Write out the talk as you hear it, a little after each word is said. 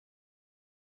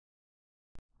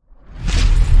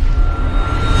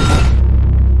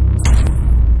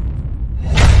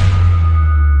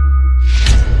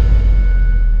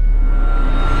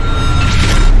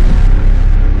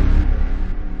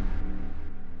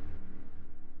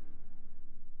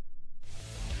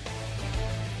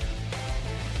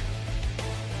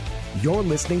You're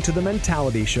listening to The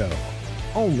Mentality Show,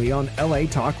 only on LA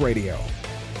Talk Radio.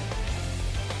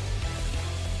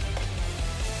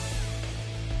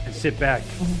 And sit back.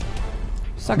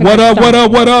 What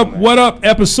up?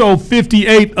 Episode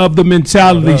 58 of The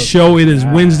Mentality Show. It is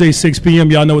Wednesday, 6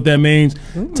 p.m. Y'all know what that means.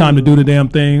 Time to do the damn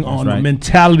thing on The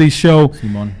Mentality Show.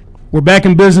 Simon. We're back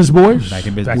in business, boys. Back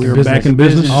in business. We're back in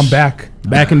business. I'm back.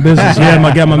 Back in business. Yeah,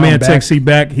 I got my man Tech C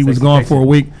back. He was gone for a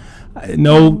week.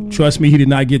 No, trust me, he did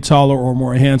not get taller or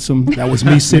more handsome. That was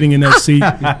me sitting in that seat,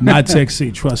 not Tech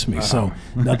C, trust me. So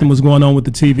nothing was going on with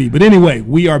the TV. But anyway,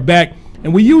 we are back.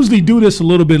 And we usually do this a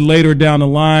little bit later down the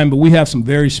line, but we have some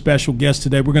very special guests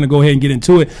today. We're going to go ahead and get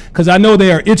into it because I know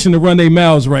they are itching to run their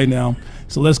mouths right now.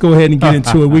 So let's go ahead and get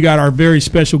into it. We got our very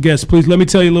special guests. Please let me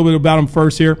tell you a little bit about them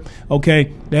first here.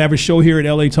 Okay, they have a show here at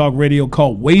LA Talk Radio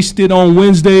called Wasted on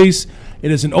Wednesdays.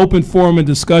 It is an open forum and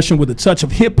discussion with a touch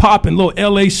of hip hop and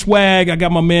little LA swag. I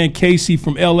got my man Casey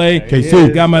from LA. Casey.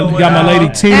 Got my lady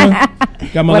Tina.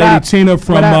 Got my lady Tina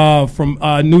from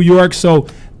New York. So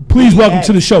please welcome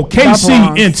to the show, Casey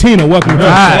and Tina. Welcome.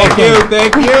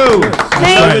 Thank you.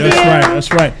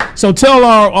 That's right. So tell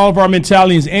all of our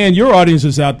mentalians and your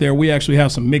audiences out there, we actually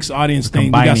have some mixed audience thing.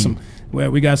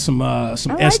 We got some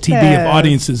STD of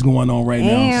audiences going on right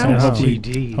now. So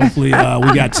hopefully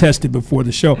we got tested before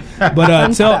the show.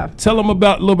 But tell them a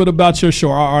little bit about your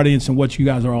show, our audience, and what you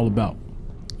guys are all about.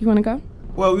 You want to go?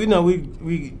 Well, you know,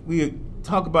 we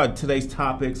talk about today's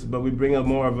topics, but we bring up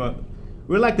more of a.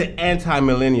 We're like the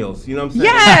anti-millennials, you know what I'm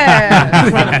saying? Yeah.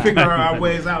 We're trying to figure our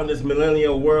ways out in this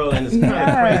millennial world, and it's kind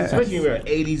of crazy, especially when we're an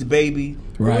 80s baby.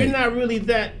 Right. We're not really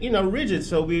that, rigid,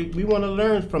 so we want to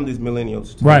learn from these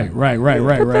millennials too. Right. With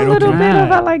a little bit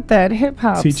of, I like that,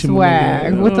 hip-hop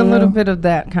swag, with a little bit of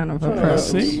that kind of approach.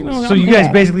 So you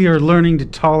guys basically are learning to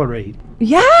tolerate.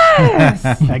 Yes.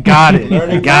 I got it.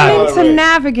 Learning to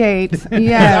navigate.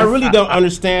 Yes. I really don't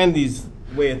understand these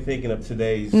way of thinking of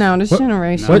today's. No, this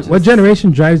generation. What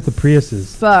generation drives the Priuses?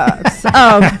 Sucks. Those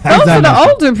are the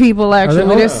older people,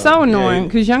 actually. They're so annoying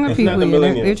because younger people,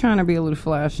 they're trying to be a little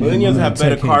flashy. Millennials have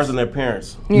better cars than their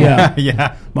parents.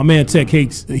 Yeah. My man Tech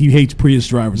hates Prius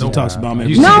drivers. He talks about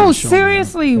them. No,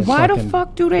 seriously. Why the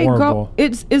fuck do they go?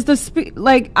 It's the speed.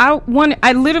 Like I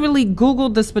literally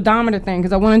Googled the speedometer thing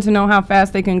because I wanted to know how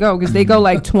fast they can go because they go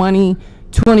like 20.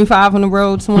 25 on the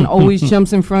road, someone always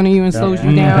jumps in front of you and slows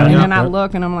you down, and then I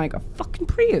look and I'm like, a fucking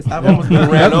Prius. I've almost been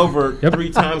ran over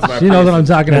 3 times by She knows what I'm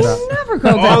talking about. Never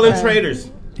go all in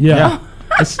traders. Yeah.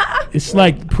 It's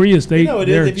like Prius. They're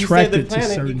if you save the attracted to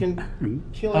planet, certain. you can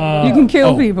kill you can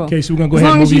kill people. Okay, so we're gonna go as ahead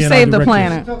long and as you save the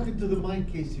planet. Talking to the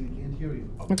mic, Casey, we can't hear you.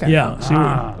 Okay. Yeah.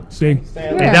 See.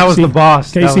 Hey, that was the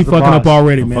boss. Casey fucking up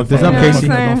already, man. Fuck this up, Casey.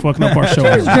 Don't fucking up our show.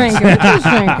 Just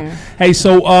drinking. Hey,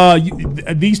 so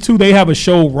these two, they have a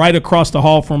show right across the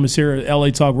hall from us here at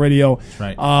LA Talk Radio.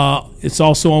 That's right. It's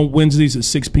also on Wednesdays at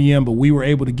 6 p.m., but we were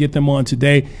able to get them on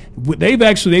today. They've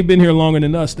been here longer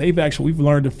than us. We've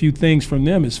learned a few things from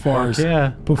them as far as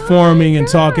performing and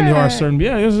talking to our certain.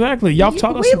 Yeah, exactly. Y'all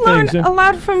taught us some things. We learned a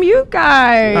lot from you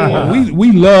guys.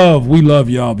 We love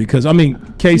y'all because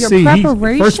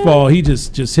KC. First of all, he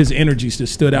just his energy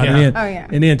just stood out.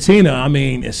 And then Tina. I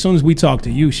mean, as soon as we talk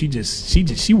to you, she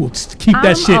will keep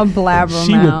that shit.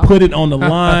 She will put it on the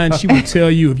line. She will tell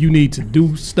you if you need to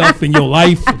do stuff in your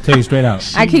life. I'll tell you straight out.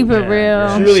 I keep it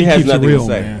real. She really has nothing to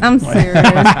say. I'm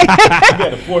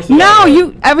serious.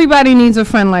 No, everybody needs a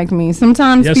friend like me.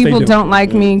 Sometimes people don't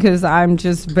like me because I'm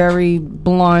just very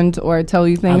blunt or I tell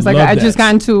you things. Like I just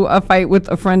got into a fight with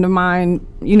a friend of mine,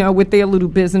 with their little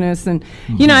business, and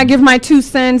I give my 2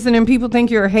 cents, and then people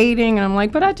think you're hating, and I'm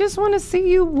like, but I just want to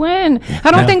see you win.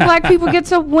 I don't think black people get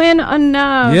to win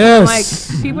enough.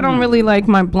 Yes. Like people don't really like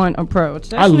my blunt approach.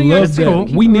 That's I love that. Cool.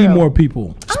 We need more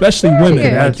people, especially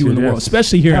women like you in the world,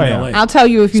 especially here in LA. I'll tell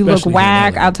you if you look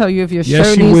whack. I'll tell you if your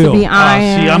shirt needs to be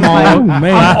ironed. I'm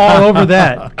all over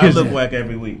that. I look whack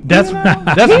every week. That's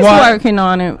he's working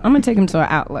on it. I'm gonna take him to an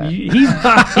outlet. He's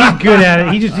good at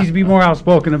it. He just needs to be more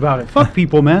outspoken about it. Fuck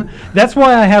people, man. That's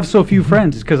why I have so few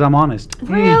friends, is because I'm honest.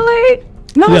 Really?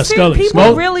 No, people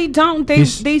Scully. really don't. They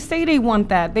say they want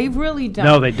that. They really don't.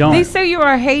 No, they don't. They say you're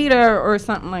a hater or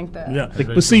something like that. Yeah,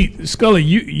 but see, Scully,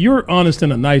 you're honest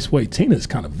in a nice way. Tina's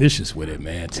kind of vicious with it,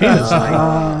 man. Tina's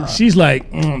like, she's like,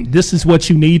 this is what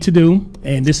you need to do,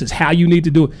 and this is how you need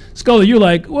to do it. Scully, you're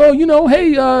like, well,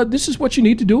 hey, this is what you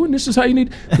need to do, and this is how you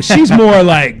need. But she's more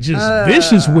like just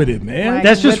vicious with it, man. Like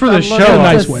that's just for the show.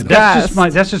 Nice way.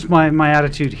 That's just my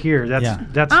attitude here.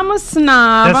 That's. I'm a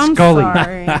snob. That's I'm Scully.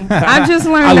 sorry. I just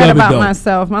just learned that about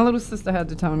myself. My little sister had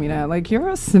to tell me that. Like, you're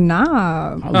a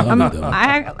snob. I love it, though.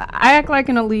 I act like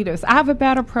an elitist. I have a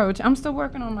bad approach. I'm still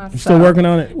working on myself. Still working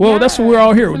on it. Well, that's what we're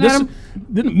all here.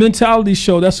 The mentality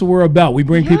show, that's what we're about. We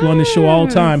bring people on the show all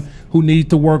the time who need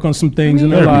to work on some things in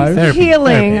their lives.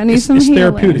 Healing. I need some it's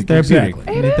healing. Therapeutic. Exactly.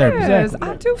 It is.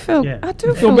 I do feel. I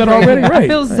do feel better already. Right. I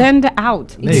feel zenned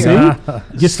out. See?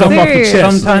 Get stuff off your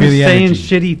chest. Sometimes saying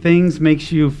shitty things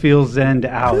makes you feel zenned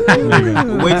out.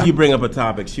 Wait till you bring up a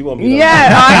topic. She won't be.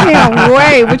 Yeah, I can't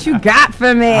wait. What you got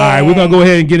for me? All right, we're gonna go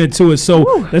ahead and get into it. So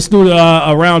let's do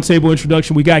a roundtable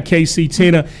introduction. We got KC,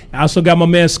 Tina. I also got my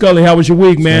man Scully. How was your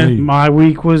week, man? My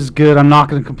week was good. I'm not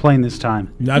gonna complain this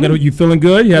time. You feeling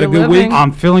good? You had a good week?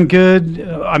 I'm feeling good.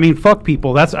 I mean, fuck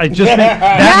people. That made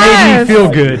me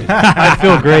feel good. I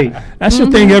feel great. That's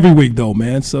your thing every week, though,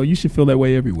 man. So you should feel that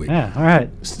way every week. Yeah. All right.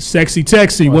 Sexy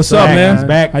Texy, what's up, man?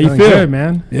 Back. How you feel, good,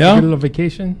 man? Yeah. Had a little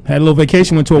vacation. Had a little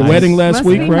vacation. Went to a wedding last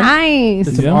week, right? Nice.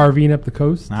 Did some RVing up the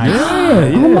coast. Nice.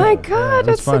 Yeah. Oh my God,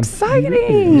 that's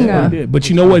exciting. Yeah. But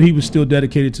you know what? He was still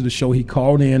dedicated to the show. He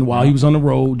called in while he was on the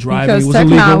road driving. Because it was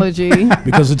technology. illegal.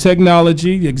 Because of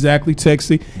technology, exactly,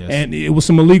 Texy. Yes. And it was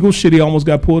some illegal shit. He almost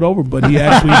got pulled over, but he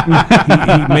actually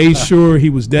he made sure he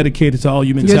was dedicated to all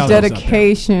human Your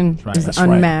dedication is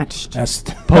unmatched. That's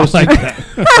post like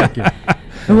that.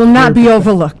 It will not be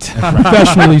overlooked.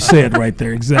 Professionally said right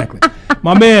there, exactly.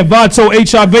 My man Vato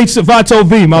Vato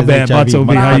V, my bad, Vato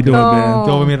V. How you doing, man?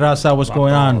 Go with me, Rasa. What's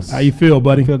going on? How you feel,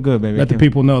 buddy? I feel good, baby. Let the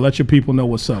people know. Let your people know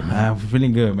what's up, man. I'm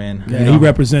feeling good, man. Yeah, he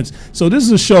represents. So this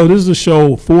is a show. This is a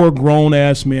show for grown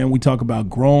ass men. We talk about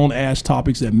grown ass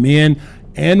topics that men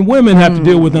and women have to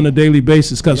deal with on a daily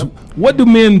basis. Because what do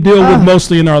men deal with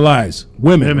mostly in our lives?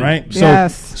 Women, right?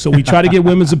 So we try to get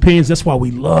women's opinions. That's why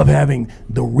we love having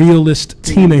the realist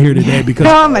Tina here today. Because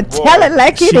I'm going to tell it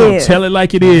like it is. Tell it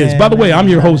like it is. By the way, I'm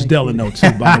your host, Delano,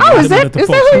 too. By the way. Is that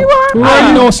who you are?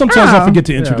 You know, sometimes I forget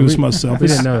to introduce myself. We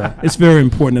didn't know that. It's very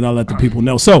important that I let the people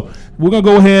know. So we're going to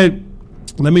go ahead.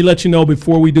 Let me let you know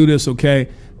before we do this, okay?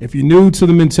 If you're new to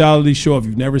the Mentality Show, if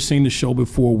you've never seen the show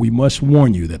before, we must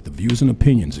warn you that the views and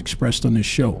opinions expressed on this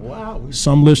show,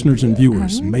 some listeners and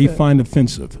viewers may find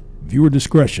offensive. Viewer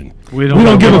discretion. We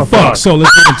don't give a fuck. So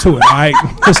let's get into it. All right,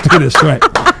 let's do this right.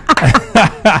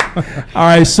 All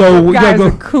right, so we guys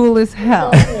gotta go. Are cool as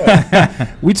hell.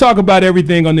 We talk about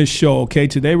everything on this show. Okay,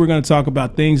 today we're going to talk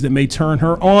about things that may turn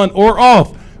her on or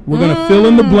off. We're going to fill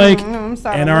in the blank,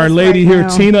 and our lady here,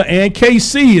 Tina and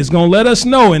KC, is going to let us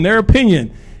know in their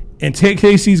opinion. And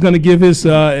KC's going to give his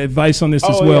advice on this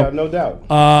as well. Yeah, no doubt.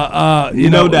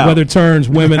 No doubt. Whether it turns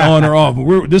women on or off.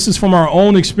 This is from our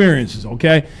own experiences,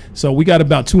 okay? So we got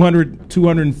about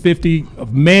 250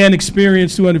 of man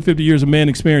experience, 250 years of man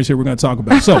experience here we're going to talk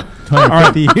about. So,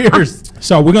 250 years.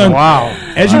 So we're going to,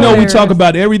 as you know, we talk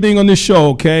about everything on this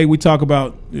show, okay? We talk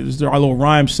about, this is our little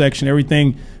rhyme section,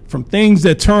 everything from things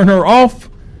that turn her off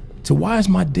to why is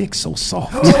my dick so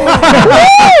soft?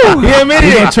 Yeah, man.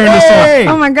 We're gonna turn this off.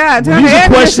 Oh my God! Well,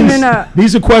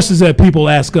 these are questions that people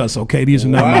ask us. Okay, these are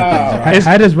not my things.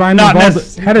 Had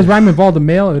his rhyme involved a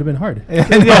male, it would have been hard.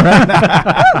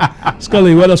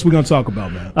 Scully, what else we gonna talk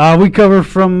about, man? We cover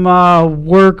from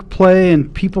work, play,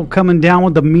 and people coming down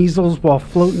with the measles while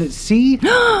floating at sea.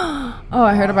 Oh,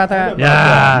 I heard about that.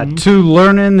 Yeah, to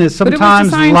learning that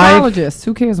sometimes but it was the Scientologists.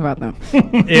 Who cares about them?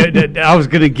 I was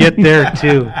gonna get there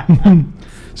too.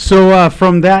 So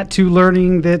from that to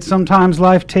learning that sometimes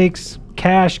life takes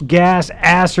cash, gas,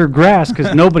 ass, or grass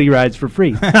because nobody rides for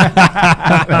free.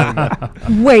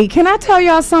 Wait, can I tell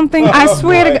y'all something? I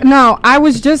swear to God. No, I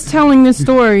was just telling this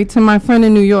story to my friend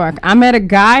in New York. I met a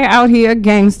guy out here, a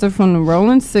gangster from the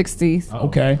rolling 60s.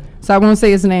 Okay. So I won't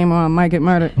say his name or I might get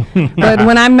murdered. But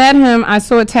when I met him, I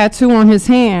saw a tattoo on his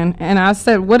hand. And I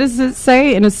said, what does it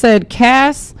say? And it said,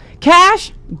 cash,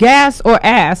 gas, or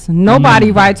ass.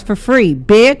 Nobody rides for free,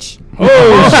 bitch.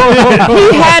 Oh,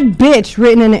 he had bitch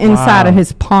written in the inside of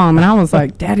his palm. And I was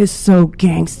like, that is so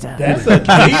gangster. That's a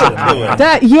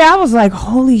deal. I was like,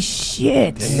 holy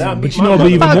shit. But you know, it'd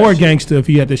be even more gangster if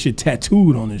he had that shit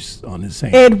tattooed on his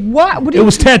hand. It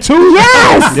was tattooed?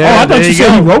 Yes. I thought you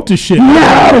said he wrote the shit.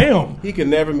 No. Damn. He could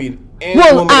never meet any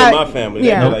woman in my family.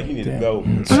 Yeah. Like, he need to go.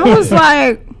 I was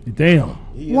like, damn.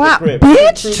 Wow,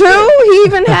 bitch too? He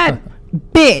even had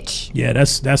bitch. Yeah,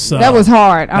 that was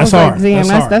hard. I was like, damn,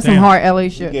 that's some hard LA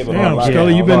shit. Damn,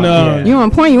 Scully, you've been you on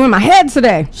point. You in my head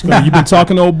today. Scully, you've been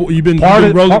talking to old boy. You've been part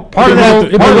of that. Part of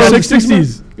the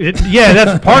 60s.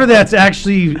 That's part of that's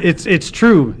actually it's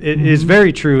true. It is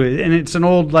very true, and it's an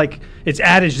old it's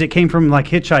adage that came from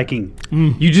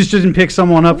hitchhiking. You just didn't pick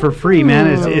someone up for free, man.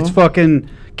 It's fucking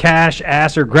cash,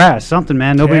 ass, or grass. Something,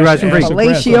 man. Nobody rides for free.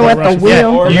 Fellatio at the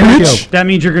wheel. That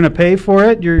means you're going to pay for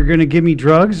it. You're going to give me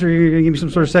drugs, or you're going to give me some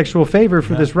sort of sexual favor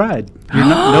for this ride.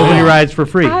 Nobody rides for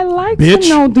free. I like to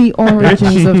know the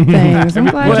origins of things. I'm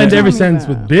glad We'll you end told every me sentence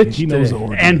that. with bitch. He knows the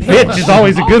origin. And bitch is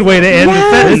always a good way to end the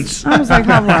sentence. I was like,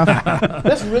 how rough.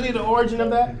 That's really the origin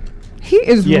of that? He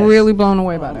is Yes. really blown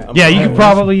away by that. Yeah, you could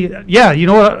probably. Yeah, you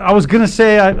know what? I was gonna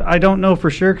say I don't know for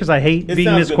sure because I hate It being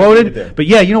sounds good to misquoted. get there. But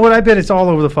yeah, you know what? I bet it's all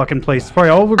over the fucking place. It's probably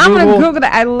all over I'm Google. going to Google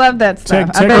that. I love that stuff.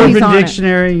 I Tech bet he's Urban on it.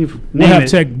 Dictionary. We'll Name have it.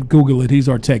 Tech Google it. He's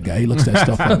our tech guy. He looks that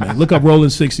stuff up, man. Look up Rolling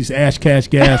 60s, Ash, Cash,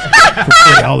 Gas, for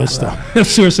free, all this stuff.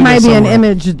 Seriously, Might that's be an somewhere.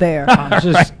 image there.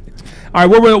 Just All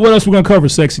right, what else we going to cover,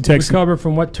 Sexy We Texy? cover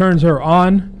from what turns her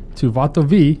on to Vato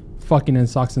V, fucking in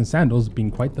socks and sandals being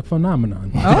quite the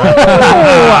phenomenon. Oh,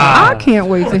 I can't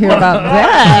wait to hear about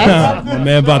that. My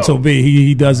man Vato V,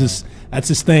 he does this. That's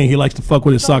his thing. He likes to fuck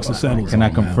with his socks and sandals.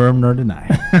 Cannot on, man. confirm nor deny.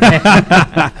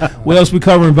 What else we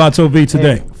covering Vato V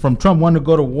today? From Trump wanting to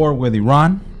go to war with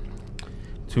Iran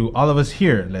to all of us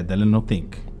here, let Delano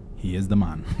think he is the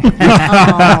man.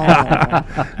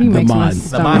 He makes my man.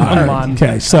 stomach hurt.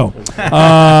 Okay, so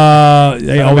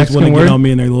they always want to get on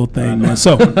me in their little thing, man.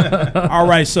 So, all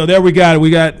right, so there we got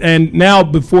it. And now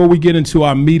before we get into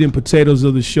our meat and potatoes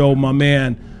of the show, my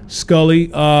man Scully,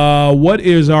 what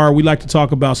is we like to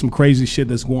talk about some crazy shit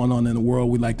that's going on in the world.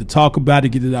 We like to talk about it,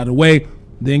 get it out of the way,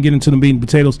 then get into the meat and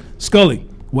potatoes. Scully,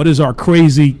 what is our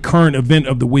crazy current event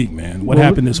of the week, man? What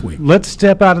happened this week? let's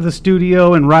step out of the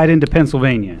studio and ride into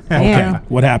Pennsylvania. Yeah. Okay,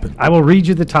 what happened? I will read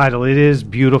you the title. It is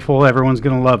beautiful. Everyone's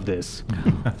going to love this.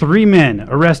 3 men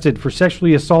arrested for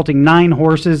sexually assaulting 9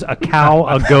 horses, a cow,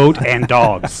 a goat, and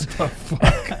dogs. Was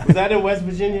that in West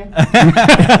Virginia?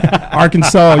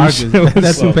 Arkansas. That's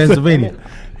in Pennsylvania.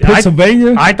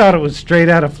 Pennsylvania? I thought it was straight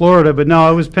out of Florida, but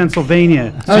no, it was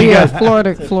Pennsylvania. Oh, yeah,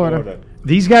 Florida.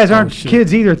 These guys aren't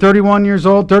kids either. 31 years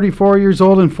old, 34 years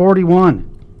old, and 41.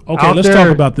 Okay, Out let's there- talk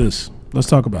about this. Let's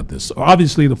talk about this. So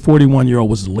obviously, the 41-year-old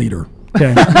was the leader.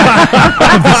 Okay. Of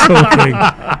this whole thing.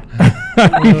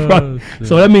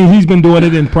 So that means he's been doing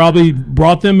it and probably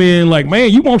brought them in like, man,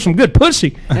 you want some good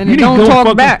pussy. And you they don't go talk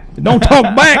fucking- back. Don't talk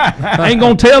back. I ain't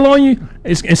going to tell on you.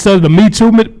 It's, instead of the Me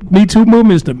Too movement,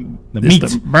 it's the Me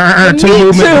Too. Burn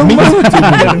Too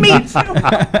movement.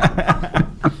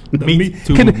 Me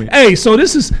Too movement. Hey, so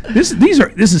this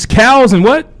is cows and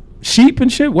what? Sheep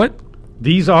and shit? What?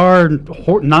 These are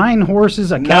 9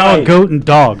 horses, a cow, a 9. goat, and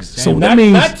dogs. So that Not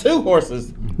means 2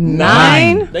 horses.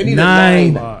 9? They need Nine.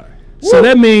 a 9. So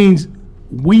that means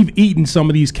we've eaten some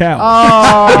of these cows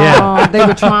Oh, Yeah. they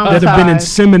were traumatized. that have been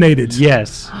inseminated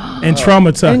Yes. and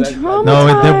traumatized. And traumatized.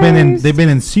 No, they've been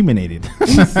inseminated.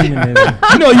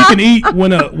 You know, you can eat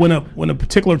when a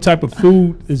particular type of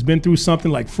food has been through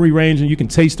something like free range, and you can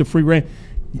taste the free range.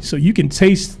 So you can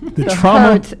taste the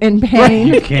trauma. hurt and pain.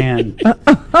 You can.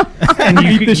 And You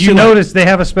eat you, this you shit like- notice they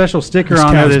have a special sticker This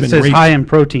on there cow's that been says raped. high in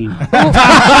protein.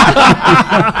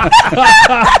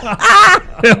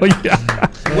 Hell yeah.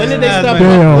 When did they stop?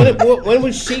 Damn. When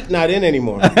was sheep not in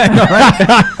anymore?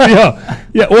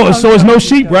 Yeah. Well, so it's no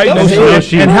sheep, right? No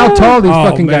sheep. And how tall these Oh,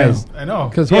 fucking man. guys? I know.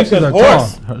 Because Yeah, horses 'cause are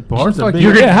horse. tall. Horse are big.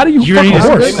 Yeah, how do you You're fuck a gonna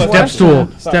horse? need a step stool.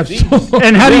 Steps.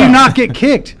 And how do you not get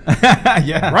kicked?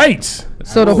 Yeah. Right.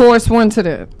 So the horse wanted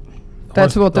it.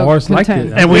 That's what the horse liked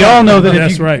content. it. And we all know that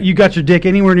That's if you, right. you got your dick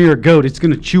anywhere near a goat, it's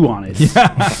going to chew on it.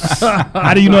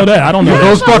 How do you know that? I don't know.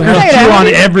 Those that. fuckers Yeah. chew on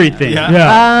everything. Yeah.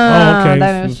 Ah, Oh, okay.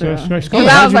 that is true. Scully, Because how'd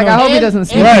I was you like, know? I hope he doesn't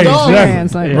speak Right, to exactly.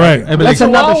 translate. Right. That's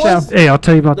another show. Hey, I'll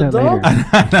tell you about that later.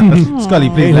 Scully,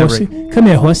 please Hey, elaborate. horsey. Come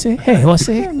here, horsey. Hey,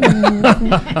 horsey.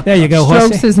 There you go, Strokes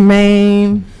horsey. his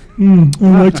mane. I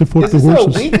like to fuck Is this a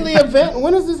weekly event?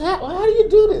 When does this happen? How do you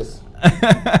do this?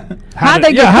 How'd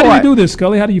they get How do you caught? do this,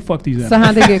 Scully? How do you fuck these So animals?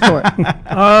 how'd they get caught?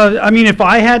 I mean, if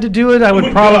I had to do it, I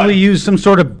would probably use some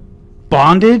sort of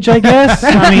bondage, I guess.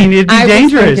 I mean, it'd be I was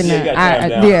dangerous. thinking You got that.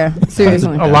 timed out. Yeah,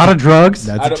 seriously. A lot of drugs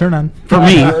That's a turn on. for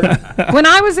me. When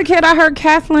I was a kid, I heard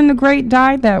Catherine the Great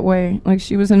died that way. Like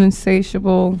she was an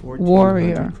insatiable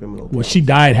warrior. Well, she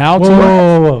died how Whoa, to her?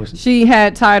 whoa, whoa, whoa. She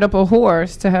had tied up a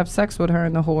horse to have sex with her,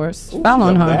 and the horse fell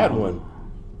on her. Bad one.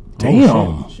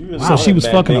 Damn. So she was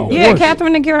fucking a Yeah, horse.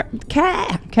 Catherine the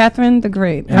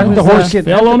Great. How did It the was, horse get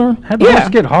Fell on her? How did the horse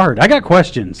get hard? I got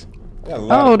questions.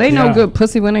 Oh, they know Yeah. good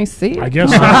pussy when they see I it. guess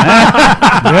so.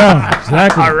 Yeah,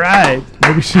 exactly. All right.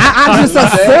 Maybe she. I just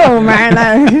assume, man.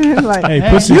 Like, Hey,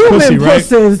 pussy's human pussy, right?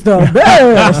 pussy is the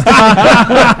best.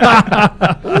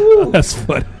 That's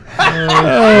funny.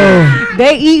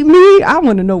 They eat me. I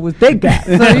want to know what they got.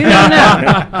 So you don't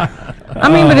know. I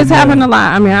mean, but it's happened a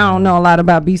lot. I mean, I don't know a lot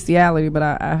about bestiality, but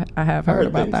I have heard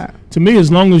about that. To me,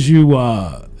 as long as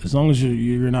as long as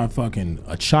you're not fucking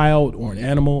a child or an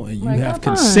animal and you Like, have have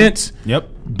fun. consent, Yep.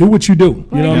 do what you do.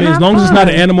 You know what I mean? As have long as it's not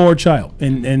an fun. animal or a child,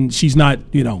 and she's not,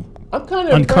 you know. I'm kind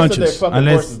of impressed with their Unconscious. fucking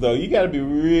Unless- horses, though. You got to be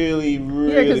really, Yeah,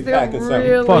 really because they're packing something.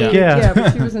 really. Fuck yeah.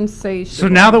 But she was insatiable. So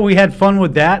now that we had fun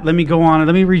with that, let me go on and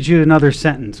let me read you another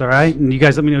sentence, all right? And you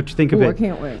guys let me know what you think of Ooh, it. I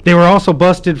can't wait. They were also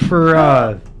busted for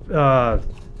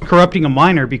corrupting a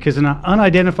minor because an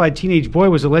unidentified teenage boy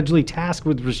was allegedly tasked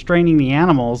with restraining the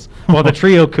animals while the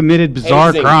trio committed bizarre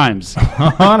Hazing. crimes.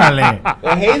 Órale.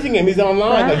 They're hazing him. He's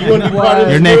online. Like, you want to be part of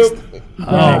You're this next. group?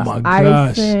 Oh my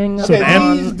gosh! Icing So Okay,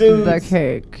 on these dudes- the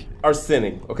cake. Are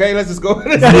sinning. Okay, let's just go.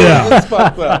 Yeah. Let's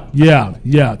fuck up.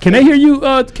 Yeah. Can they hear you,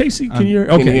 Casey? Can you hear?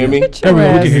 Okay. Can you hear me? There we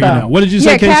go. We can hear you Ass up. now. What did you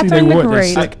say, Yeah, Casey? Catherine They the were.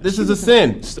 That's Great. sick. This is a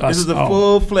sin. This is a Oh.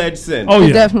 full-fledged sin. Oh It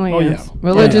yeah. definitely Oh, is. yeah.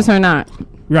 Religious Yeah. or not.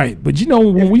 Right, but you know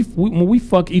when we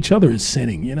fuck each other is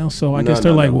sinning, you know. So I No, guess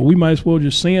they're no, like, no. well, we might as well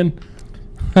just sin.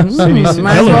 Might as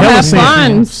well have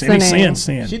fun sinning.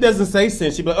 Sin. She doesn't say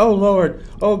sin. She be like, "Oh Lord,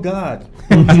 oh God,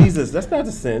 oh Jesus." That's not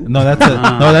a sin. No,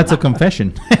 that's a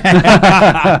confession.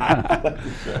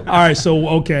 All right, so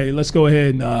okay, let's go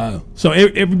ahead and so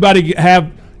everybody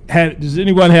does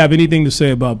anyone have anything to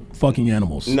say about fucking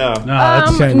animals? No. No,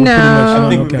 that's Okay, we're pretty no. much, I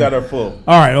think okay. we've got our full.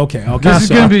 All right, okay. This is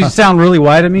so- going to sound really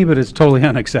white to me, but it's totally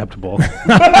unacceptable.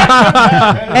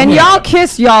 And y'all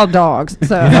kiss y'all dogs.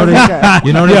 So there we go.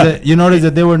 You notice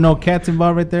that there were no cats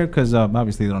involved right there because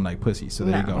obviously they don't like pussy. So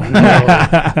there you go.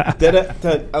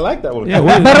 I like that one. Yeah,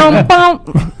 what is-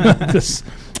 Ba-dum-bum.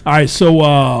 all right, so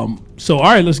all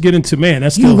right, let's get into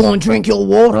that's You the gonna drink your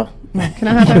water? Can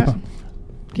I have that?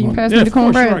 Can you pass Yeah, me the of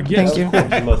course, cornbread? sure, yes.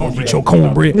 Thank you. Get your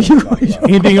cornbread.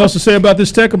 Anything else to say about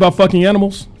this tech about fucking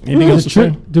animals? Anything else to say?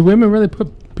 Do women really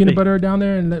put peanut butter down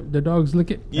there and let their dogs lick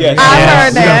it? Yes. I've Yes. heard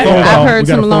We got a that. phone call. I've We heard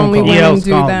got a some phone lonely call. women EL's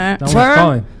do calling. that. That one's Word?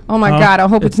 calling. Oh my God! I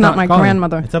hope it's not not my calling.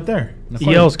 grandmother. It's up there.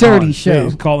 EL's Dirty calling. show.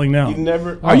 He's calling now. You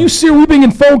never. Are you serious? We've been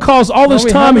getting phone calls all this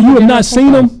we time haven't and you have been not getting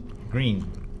seen phone them? Green.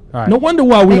 All right. No wonder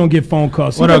why we don't get phone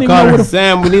calls. What You up, don't even know caller? what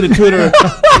Sam, we need a Twitter.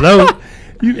 Hello.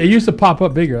 It used to pop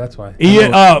up bigger. That's why.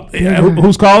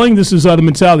 who's calling? This is the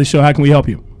Mentality Show. How can we help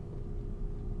you?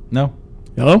 No.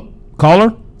 Hello?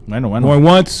 Caller? I know. Going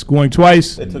once, going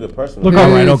twice. They took it personal. Look, all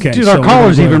right, okay. Dude, so our we're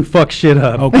callers gonna go even ahead. fuck shit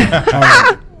up. Okay. All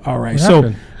right. All right. What So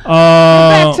happened?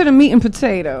 Back to the meat and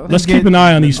potatoes. let's keep an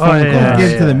eye on these phone yeah. calls.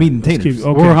 Get to the meat and Keep- taters.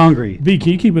 okay. We're hungry. V,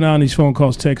 can you keep an eye on these phone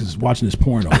calls? Texas is watching this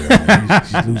porn over there. Man.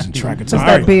 He's losing track of time.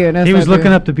 That's that beard. That's He was that looking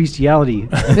beard. up the bestiality.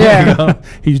 Yeah.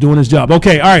 He's doing his job.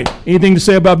 Okay, all right. Anything to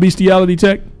say about bestiality,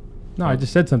 Tech? No, I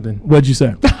just said something. What'd you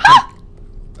say?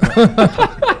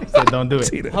 Said don't do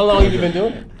it. How long have you been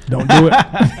doing it? Don't do it.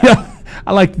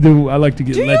 I like to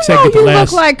get Do you let Tech know get the you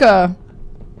last look like a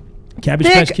Cabbage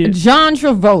Patch thick Kid. John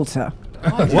Travolta?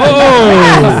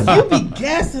 Whoa! You be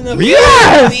gassing up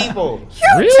Yes! people.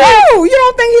 You too. You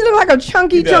don't think he look like a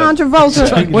chunky does. John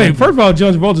Travolta? Wait, first of all,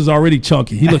 John Travolta's already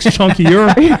chunky. He looks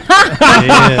chunkier.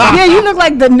 Yeah, you look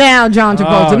like the now John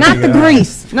Travolta, Oh, not yeah. the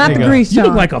grease, not the grease You John.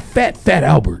 look like a fat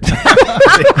Albert.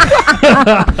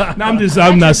 No,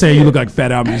 I'm not saying you look like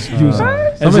fat Albert. Just using-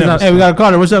 as if- Hey, we got a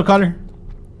caller. What's up, caller?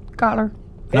 collar.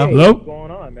 Hello? What's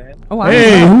going on, man? Oh, I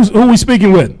Hey, know. who we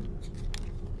speaking with?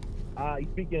 You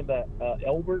speaking of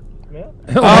Albert Smith?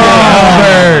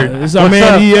 Albert. This is our What's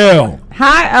man up? EL.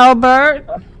 Hi, Albert.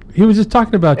 He was just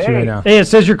talking about you right now. Hey, it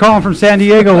says you're calling from San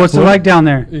Diego. What's it like down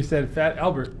there? He said Fat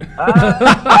Albert.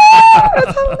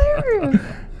 That's hilarious.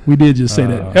 We did just say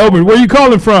that. Albert, where you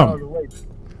calling from?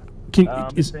 Can,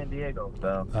 is, San Diego,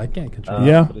 so I can't control.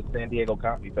 Yeah. for the San Diego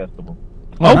Comedy Festival.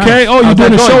 okay. Oh, you're How's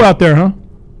doing a that show going? out there, huh?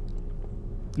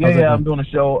 Yeah, I'm doing a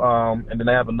show, and then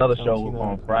I have another show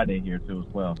on Friday here too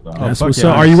as well. So That's fuck what's yeah.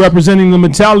 up. Are you representing the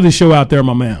Mentality Show out there,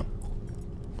 my man?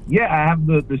 yeah, I have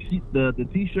the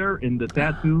T-shirt and the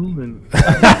tattoos and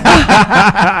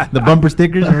The bumper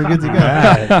stickers and we're good to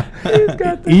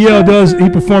go. EL he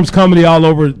performs comedy all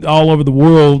over the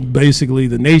world, basically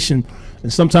the nation,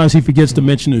 and sometimes he forgets to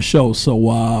mention the show. So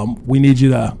we need you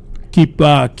to keep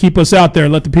us out there.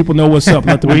 Let the people know what's up.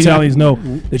 Let the Mentalities know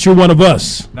that you're one of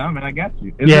us. no, man, I got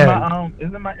you. Yeah.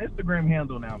 It's in my Instagram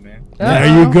handle now, man. There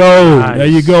you go. There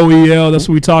you go, EL. That's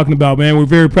what we're talking about, man. We're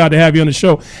very proud to have you on the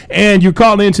show. And you're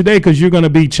calling in today because you're going to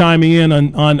be chiming in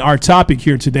on our topic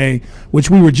here today, which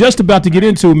we were just about to get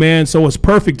into, man. So it's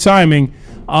perfect timing.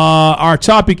 Our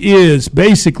topic is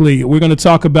basically we're going to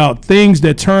talk about things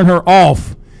that turn her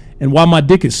off and why my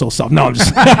dick is so soft. No, I'm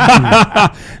just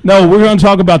no, we're going to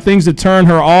talk about things that turn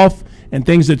her off and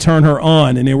things that turn her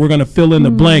on. And then we're going to fill in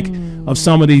the blank of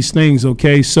some of these things,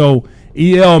 okay? So,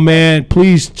 EL, man,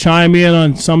 please chime in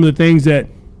on some of the things that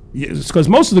because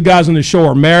most of the guys on the show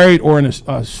are married or in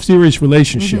a serious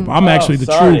relationship. I'm actually the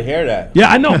sorry truth. to hear that. Yeah,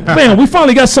 I know. Man, we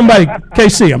finally got somebody,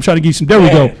 KC, I'm trying to give you some, there we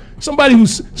go. Somebody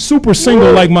who's super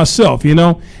single like myself, you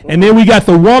know? And then we got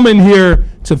the woman here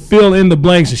to fill in the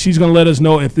blanks, and she's going to let us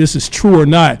know if this is true or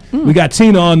not. We got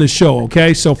Tina on the show,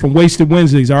 okay? So from Wasted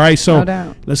Wednesdays, all right? So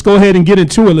let's go ahead and get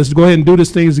into it. Let's go ahead and do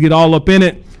this thing to get all up in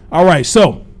it. All right,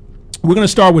 so we're going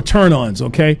to start with turn-ons,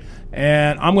 okay?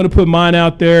 And I'm going to put mine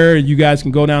out there. You guys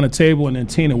can go down the table, and then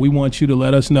Tina, we want you to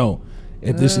let us know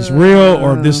if this is real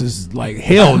or if this is like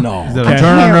hell no. Is it a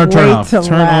turn on or a turn off?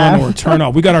 Turn on or turn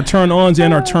off. We got our turn ons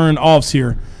and our turn offs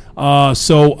here.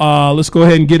 So let's go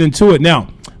ahead and get into it now.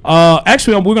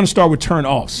 Actually, we're going to start with turn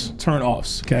offs. Turn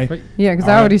offs, okay? Yeah, because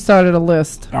I already started a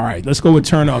list. All right, let's go with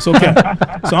turn offs. Okay,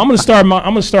 so I'm going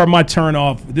to start my turn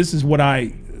off. This is what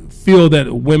I feel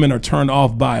that women are turned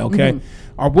off by. Okay,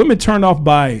 are women turned off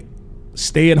by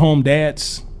stay-at-home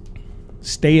dads?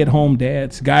 Stay-at-home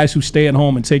dads, guys who stay at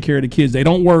home and take care of the kids. They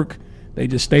don't work. They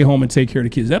just stay home and take care of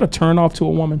the kids. Is that a turn off to a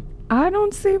woman? I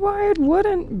don't see why it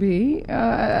wouldn't be.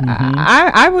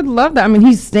 I would love that. I mean,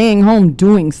 he's staying home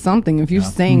doing something. If you're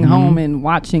staying home and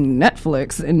watching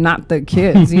Netflix and not the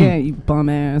kids, yeah, you bum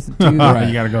ass dude. All right,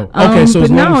 you gotta go. Okay, so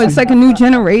but no, it's like a new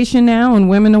generation now, and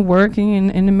women are working,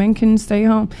 and the men can stay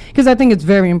home. Because I think it's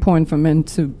very important for men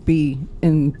to be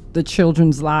in the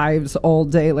children's lives all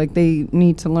day. Like, they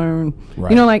need to learn. Right.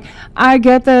 You know, like, I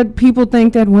get that people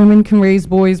think that women can raise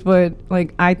boys, but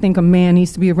like, I think a man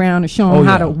needs to be around to show him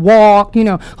how to walk, you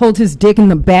know, hold his dick in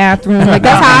the bathroom. Like,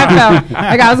 that's how I felt.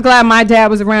 Like, I was glad my dad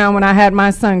was around when I had my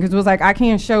son, because it was like, I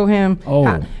can't show him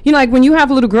you know, like, when you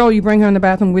have a little girl, you bring her in the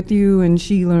bathroom with you and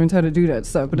she learns how to do that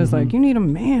stuff, but it's like, you need a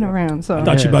man around. So I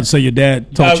thought you were about to say your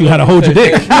dad taught you how to hold your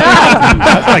dick.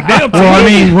 That's like, damn. Well, I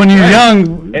mean, when you're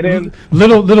young, And then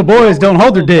little boys don't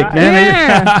hold their dick, man.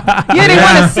 yeah, you didn't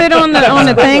want to sit on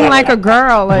the thing like a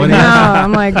girl. Like, no,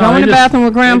 I'm like, go in the bathroom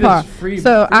with grandpa.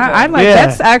 So I like,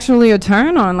 that's actually a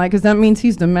turn on, like, because that means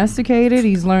he's domesticated.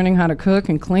 He's learning how to cook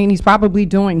and clean. He's probably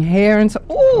doing hair and so.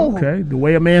 Ooh. Okay, the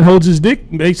way a man holds his dick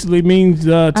basically means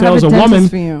tells a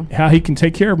woman how he can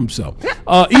take care of himself.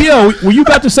 EL, were you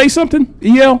about to say something,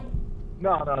 EL?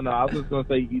 No. I was just gonna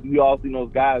say we all seen those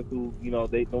guys who, you know,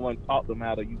 no one taught them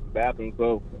how to use the bathroom,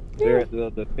 so they're at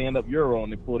the stand-up Euro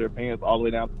and they pull their pants all the way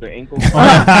down to their ankles.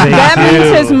 That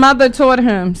means his mother taught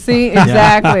him. See,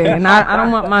 exactly. And I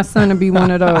don't want my son to be one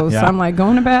of those. So I'm like, go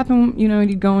in the bathroom, you know,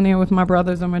 he'd go in there with my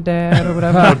brothers or my dad or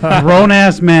whatever. A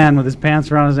grown-ass man with his pants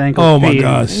around his ankles. Oh, my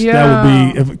gosh. Yeah.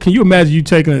 That would be, can you imagine you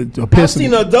taking a I've piss?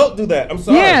 seen an adult do that. I'm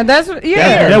sorry. Yeah, that's what,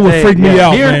 That would freak me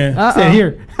out, Here? man. Said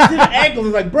here. To the ankles,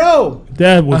 it's like, bro.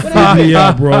 That would freak me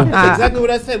out, bro. That's exactly what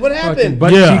I said. What happened?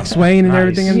 Butt Yeah. cheek swaying and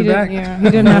everything in he the back. didn't, he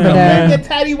didn't have a dad. Get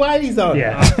tidy whities on.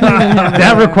 Yeah.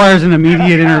 That requires an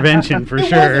immediate intervention for It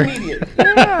sure. was immediate.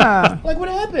 Yeah. Like, what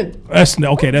happened? That's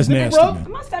nasty. bro? Man.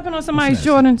 Am I stepping on somebody's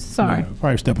Jordans? Sorry.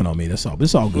 Probably stepping on me. That's all.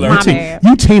 It's all good. My bad.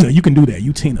 You Tina, you can do that.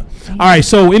 You Tina. All right.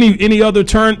 So any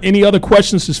other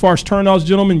questions as far as turn-offs,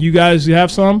 gentlemen? You guys have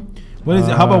some? What is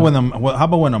it? How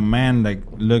about when a man like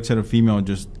looks at a female and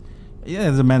just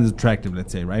as a man is attractive,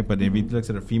 let's say, right? But if he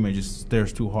looks at a female, just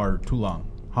stares too hard, too long.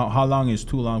 How long is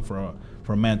too long for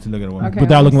a man to look at a woman? Okay.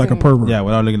 Without looking like a pervert. Yeah,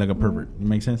 without looking like a pervert. It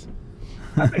makes sense.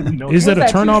 Is that a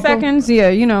What's turn 2 off? seconds? Yeah,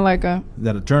 you know, like a Is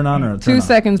that a turn on or a turn 2 off?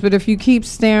 seconds. But if you keep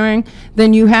staring,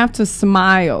 then you have to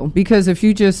smile, because if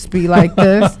you just be like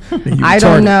this, I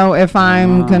don't know if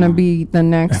I'm gonna be the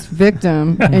next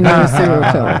victim and you're a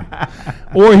serial killer.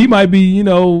 Or he might be,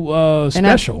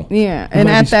 special. And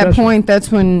at that point,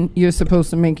 that's when you're supposed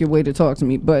to make your way to talk to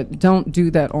me. But don't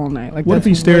do that all night. Like, What if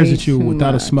that's he stares way at you too without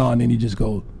a much. smile and then he just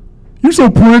goes, "You're so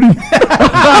pretty."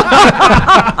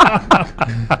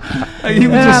 He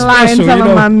was And just I lie and special, tell you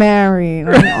him know? I'm married.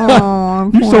 Like,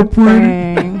 oh, You're so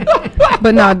pretty.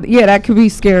 But no, yeah, that could be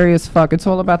scary as fuck. It's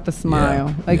all about the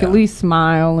smile. At least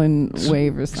smile and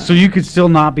wave or something. So you could still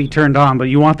not be turned on, but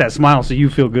you want that smile so you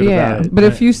feel good about it. But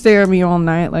if you stare at me all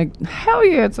night, like, hell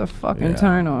yeah, it's a fucking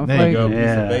turn off. There like, you go.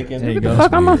 Yeah. There you Get the go.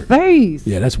 fuck on my face.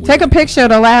 Yeah, that's weird. Take a picture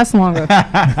to last longer.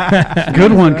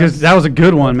 Good one, because that was a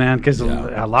good one, man, because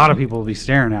a lot of people will be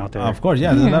staring out there. Of course,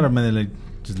 yeah. There's a lot of men that like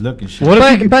just look and shit. What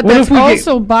if But what that's if we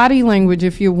also body language.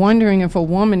 If you're wondering if a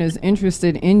woman is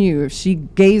interested in you, if she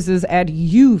gazes at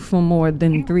you for more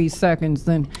than 3 seconds,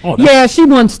 then she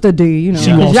wants to do. You know,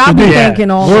 She wants y'all to be do.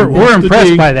 thinking all. we're to impressed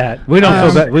be- by that. We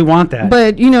don't feel bad. We want that.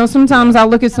 But sometimes I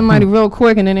look at somebody real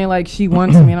quick and then they're like, she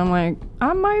wants me, and I'm like,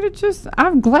 I might have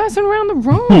I'm glassing around the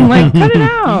room. Like, cut it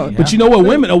out. But you know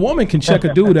what? A woman can check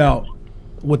a dude out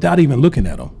without even looking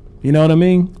at him. You know what I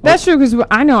mean? That's true, because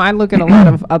I know I look at a lot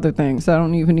of other things. So I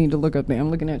don't even need to look up there. I'm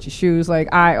looking at your shoes. Like,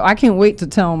 I can't wait to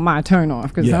tell my turn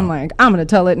off, because I'm like, I'm going to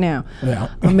tell it now. Yeah.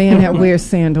 A man that wears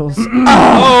sandals.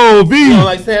 Oh, V. You don't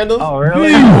like sandals? Oh,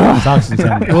 really? Socks and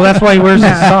sandals. Well, that's why he wears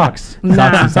his socks.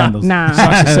 Socks and sandals. Nah.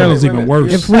 Socks and sandals even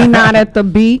worse. If we not at the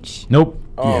beach, Nope.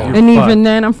 Yeah. and even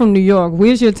then, I'm from New York.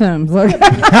 Where's your Timbs? Like, So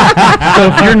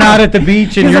if you're not at the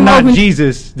beach and 'Cause you're I'm not open-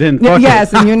 Jesus, then fuck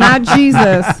yes, it. and you're not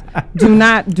Jesus. Do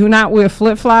not wear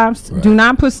flip flops. Right. Do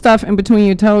not put stuff in between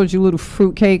your toes, you little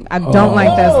fruitcake. I don't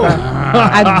like that stuff.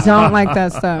 I don't like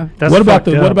that stuff. That's What about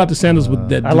fucked what up. about the sandals with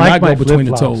that I do like not my go between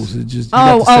the flip-flops. toes? It just, you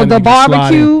got The sandal you can slide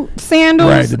barbecue in. sandals.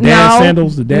 Right, the dad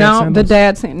sandals, the dad no, sandals. the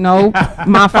dad no.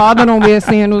 My father don't wear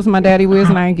sandals. My daddy wears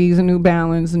Nikes and New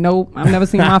Balance. Nope, I've never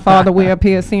seen my father wear a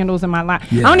pair of sandals in my life.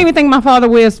 Yeah. I don't even think my father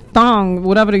wears thong,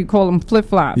 whatever you call them, flip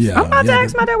flops. Yeah, I'm about to yeah,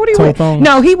 ask the my dad what he toe wears. thongs.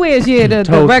 No, he wears the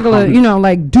Toe regular, thongs.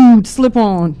 like dude slip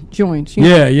on joints. you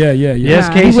know. Yeah. Yes,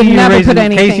 Nah, he Casey, would you're never raising, put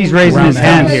anything Casey's raising around his the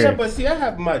hand house. here. But see, I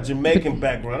have my Jamaican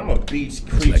background. I'm a beach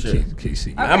creature.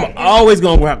 Casey. I'm always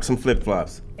gonna rock some flip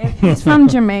flops. If he's from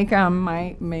Jamaica, I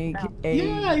might make a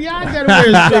Yeah, I gotta wear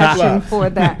flip exception flops. for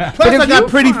that. Plus, if I got you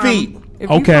pretty from- feet. If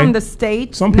Okay. you're from the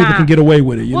States, Some people can get away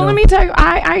with it. You Well, know. let me tell you,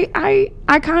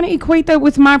 I kind of equate that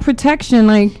with my protection.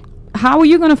 Like, how are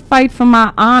you going to fight for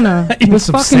my honor Even with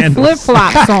some fucking flip sandals.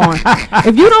 flops on?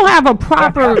 If you don't have a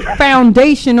proper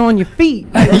foundation on your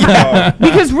feet,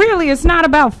 because really, it's not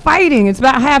about fighting. It's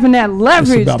about having that It's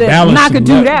leverage about that balance knock a and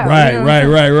dude luck. out. Right, you know?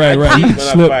 right. When I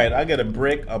Slip. fight, I get a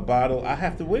brick, a bottle. I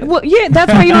have to win. Well, yeah,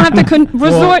 that's why you don't have to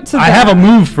resort to that. I have a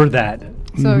move for that.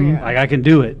 So yeah, Like, I can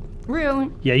do it. really.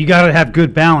 Yeah, you got to have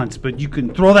good balance, but you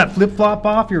can throw that flip flop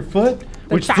off your foot,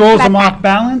 which flap, throws flap, them flap. off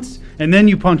balance, and then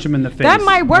you punch them in the face. That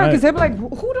might work, because Right. they'll be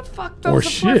like, who the fuck Or throws a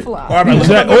shit. flip flop? Or I'm gonna look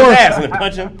Exact- at his or- ass and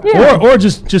punch him. Yeah. Or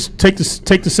just take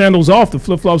the sandals off, the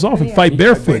flip flops off, and fight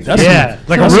barefoot. That's Yeah,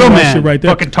 like a that's real some man. shit right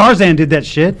there. Fucking Tarzan did that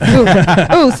shit.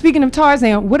 Oh, speaking of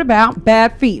Tarzan, what about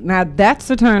bad feet? Now that's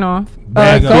a turn off.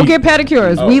 Bad Go feet. get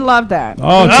pedicures. We love that.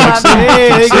 Oh, We love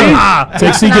that.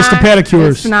 Take C gets the It's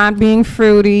pedicures. not being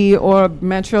fruity or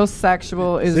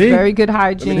metrosexual. It's See? very good Let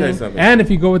me tell you hygiene. something. And if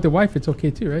you go with the wife, it's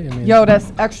okay too, right? I mean, Yo,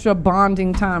 that's extra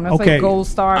bonding time. That's Okay. like gold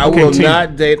star. I Okay, will T.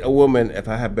 not date a woman if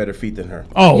I have better feet than her.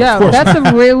 Oh, Yeah, of course. that's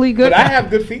a really good. But I have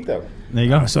good feet though. There you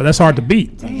go. So that's hard to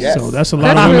beat. Yes. So that's a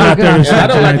lot That's of women really out there. good. that's And I like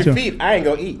don't that like your too. feet. I ain't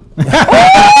gonna eat.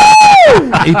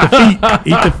 Eat the feet.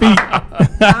 Eat the feet.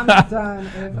 I'm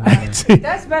done.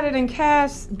 That's better than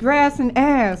grass and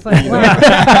ass. Like, wow. I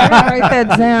gotta write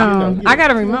that down. I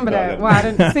gotta remember that. Wow, I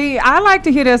didn't see. I like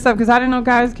to hear that stuff because I didn't know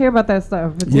guys care about that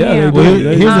stuff. But Yeah, damn. they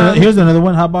Well, do. here's another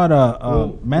one. How about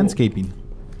manscaping?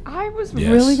 I was Yes.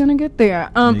 really gonna get there.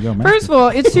 you go, man. First of all,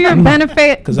 it's to your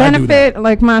benefit. 'Cause I do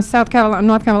Like my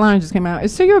North Carolina just came out.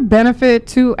 It's to your benefit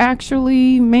to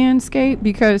actually manscape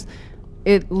because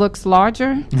it looks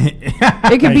larger.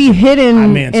 It could be I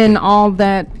hidden manscape. in all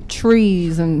that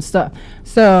trees and stuff.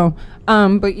 So,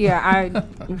 but yeah,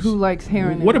 who likes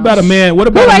hair in their What mouth? about a man? What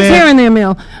Who about a likes hair man? in their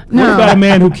meal? No. What about a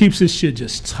man who keeps his shit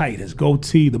just tight, his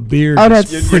goatee, the beard, Oh,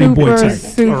 just that's pretty super, boy tight?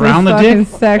 super Around the fucking dick?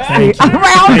 sexy. Thank you.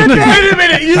 Around the dick. Wait a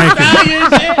minute, you Italian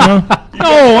shit?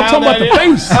 No, I'm talking about the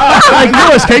face. Like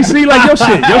yours, Casey. Like your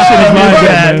shit. Your shit is mine, God.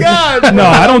 man. God. No,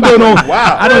 I don't do no.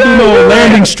 Wow. I don't do no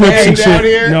landing strips Hang and down shit.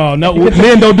 here? No,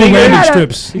 men don't do landing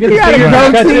strips. He got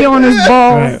a goatee on his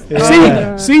balls.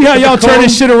 Right. See how y'all turn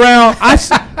this shit around?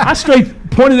 I straight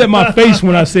pointed at my face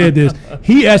when I said this.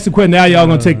 He asked the question. Now y'all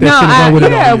gonna take that No, shit and run with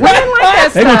it yeah, all year. women like that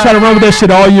stuff. They gonna try to run with that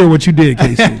shit all year. What you did,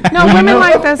 Casey? No, women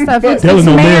like that stuff. It's Dylan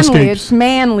no manly. manscapes. It's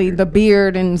manly. The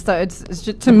beard and stuff. It's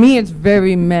just, to me, it's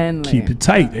very manly. Keep it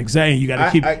tight. Exactly. You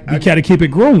gotta keep. I You gotta keep it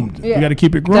groomed. Yeah. You gotta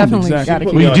keep it groomed. Definitely Exactly. gotta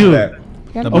keep We it. do.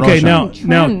 Gotta Okay, keep now, it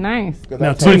trim nice.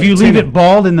 now, So if you Tina, leave it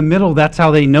bald in the middle, that's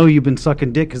how they know you've been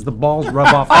sucking dick, because the balls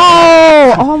rub off.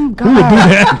 Oh my who would do God!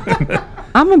 that?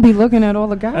 I'm gonna be looking at all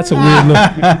the guys. That's a weird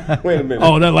look. Wait a minute.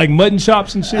 Oh, that like mutton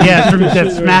chops and shit. Yeah,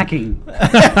 that's smacking.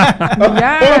 Yeah.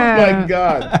 Oh my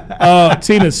God.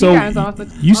 Tina. So guys off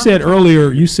the- you said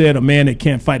earlier, you said a man that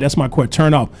can't fight. That's my question.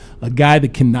 Turn off a guy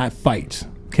that cannot fight.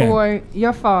 Okay. Boy,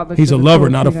 your father. He's a should've lover,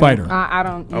 taught not you a that. fighter. I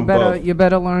don't. I'm both. You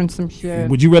better learn some shit.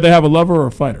 Would you rather have a lover or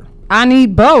a fighter? I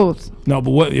need both. No,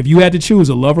 but what if you had to choose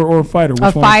a lover or a fighter? Which A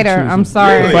one would you fighter. choose? I'm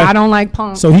sorry. Really? I don't like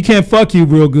punks. So he can't fuck you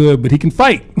real good, but he can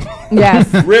fight.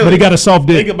 Yes. Really? But he got a soft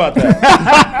dick. Think about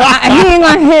that. He ain't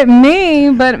gonna hit me,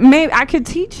 but maybe I could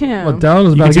teach him. Well,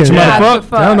 Donald's about to teach get him how to Yeah, fuck? to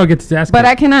fuck. Donald gets his ass But I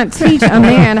kicked. cannot teach a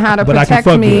man how to But I can protect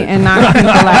fuck me good. and knock people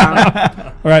out.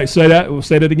 All right, say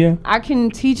that again. I can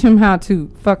teach him how to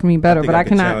fuck me better, think but I I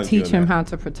can cannot challenge you teach on him that. how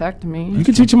to protect me. You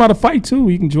can teach him how to fight too.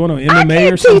 You can join an MMA I or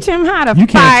can't something. teach him how to You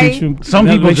can't fight. teach him. Some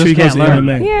people Make sure he just goes can't to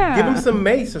learn. MMA. Yeah. Give him some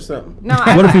mace or something. No,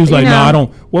 What if he was you like, know, "No, I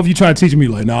don't." What if you try to teach me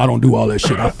like, "No, I don't do all that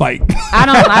shit. I fight."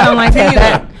 I don't like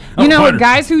that. You know, fighter.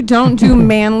 guys who don't do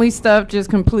manly stuff just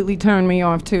completely turn me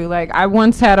off too. Like I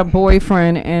once had a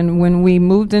boyfriend, and when we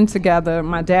moved in together,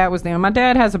 my dad was there. My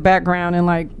dad has a background in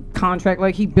like contract,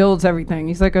 like he builds everything.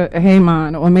 He's like a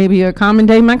Heyman or maybe a common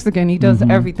day Mexican. He does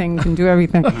everything, can do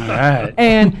everything. Right.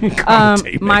 And Day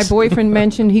my Mexican. boyfriend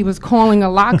mentioned he was calling a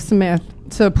locksmith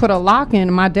to put a lock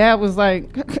in. My dad was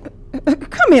like,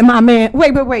 "Come here, my man.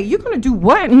 Wait. You're gonna do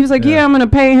what?" And he was like, "Yeah, I'm gonna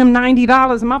pay him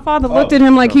 $90." And my father looked at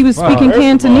him like he was speaking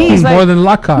Cantonese. More Like, than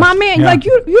lock cost. my man, like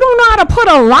you don't know how to put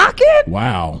a lock in?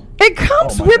 Wow. It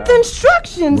comes with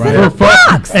instructions Right. in a For fuck-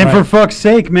 box. and for fuck's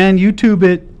sake, man, YouTube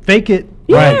it, fake it.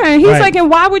 Yeah, Right, and he's right. like, and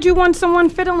why would you want someone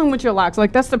fiddling with your locks?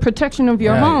 Like, that's the protection of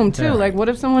your Right, home, too. yeah. Like, what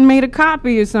if someone made a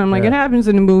copy or something? Like, it Yeah. happens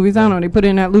in the movies. I don't know. They put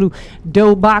in that little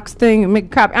dough box thing and make a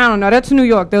copy. I don't know. That's New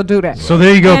York. They'll do that. So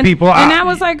there you go, and, people. And that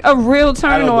was like a real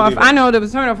turn don't off. believe it. I know that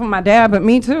was a turn off for my dad, but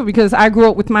me too, because I grew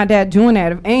up with my dad doing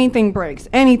that. If anything breaks,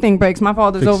 my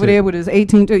father's Fix over it. there with his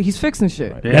 18, he's fixing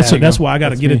shit. Yeah, That's why I got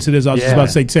to get me. into this. I was just Yeah. about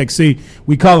to say Tech C.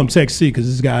 We call him Tech C because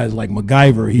this guy is like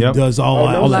MacGyver. He Yep. does all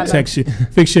no that lie. tech shit,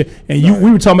 fix shit. And we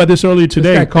were talking about this earlier This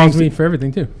today. guy calls me for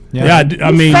everything too. Yeah,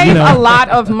 I mean, Save you know, a lot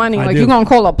of money. I Like do. you're gonna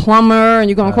call a plumber and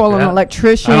you're gonna call an yeah.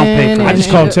 electrician. I don't pay for I and- just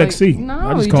and call like, Tech C. No,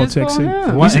 I just you call just Tech call C.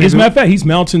 him. What? As a matter of fact, he's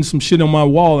mounting some shit on my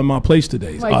wall in my place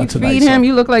today. Like you tonight, feed so. him,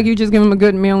 you look like you just give him a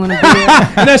good meal and a beer.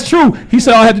 And that's true. He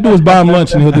said all I had to do was buy him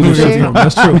lunch and he'll do this shit for him.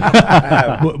 That's true.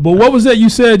 but what was that you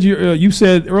said? You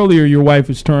said earlier your wife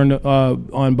is turned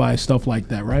on by stuff like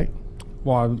that, right?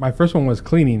 Well, my first one was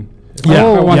cleaning. Yeah.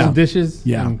 I wash Yeah. the dishes.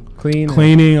 Yeah. And clean.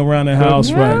 Cleaning around the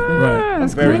house, right?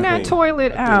 Yes, Very clean that clean.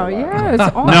 toilet out. Yeah, it's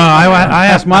awesome. No, I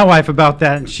asked my wife about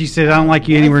that, and she said, "I don't like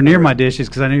you anywhere near my dishes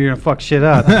because I know you're gonna fuck shit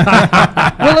up."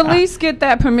 Well, at least get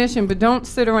that permission, but don't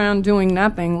sit around doing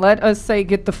nothing. Let us say,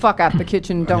 get the fuck out the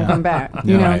kitchen and don't come back.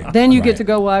 You know, Right, then you right. get to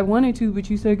go. Well, I wanted to, but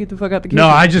you said get the fuck out the kitchen. No,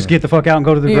 I just get the fuck out and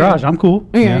go to the Yeah. garage. I'm cool.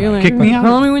 Yeah, you're like, Kick me out.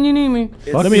 call me when you need me.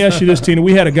 Let me ask you this, Tina.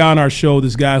 We had a guy on our show,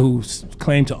 this guy who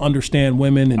claimed to understand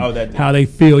women and Oh, that dude. how they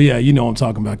feel. Yeah, you know what I'm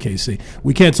talking about, KC.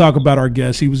 We can't talk about our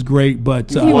guest. He was great,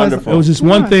 but was Wonderful. it was just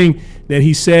one Yeah. thing that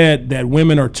he said that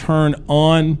women are turned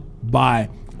on by.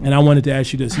 And I wanted to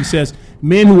ask you this. He says,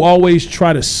 men who always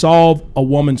try to solve a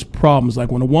woman's problems,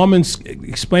 like when a woman's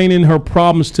explaining her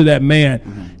problems to that man,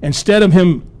 instead of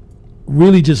him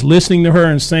really just listening to her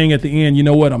and saying at the end, you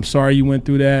know what, I'm sorry you went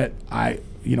through that.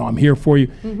 I'm here for you.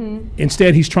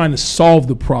 Instead, he's trying to solve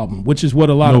the problem, which is what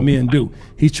a lot of men do.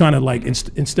 He's trying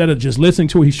to instead of just listening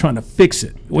to it, he's trying to fix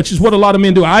it, which is what a lot of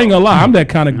men do. I ain't gonna lie, I'm that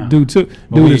kind of dude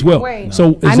as well. Wait.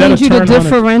 So is I that need a you to turn on or-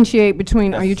 differentiate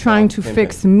between are you trying to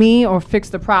fix me or fix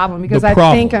the problem? Because I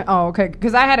problem. think, okay,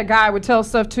 because I had a guy I would tell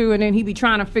stuff to, and then he'd be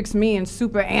trying to fix me and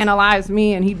super analyze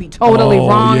me, and he'd be totally Oh,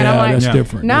 wrong. And I'm yeah, like, that's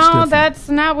different. no, That's different. that's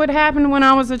not what happened when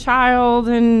I was a child,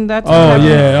 and that's what Oh happened.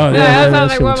 yeah, that's how I that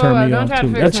was should like, have turned me don't off try to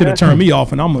too. fix That should have me. turned me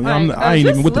off, and I ain't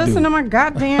even just what to listen do. to my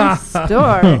goddamn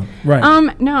story.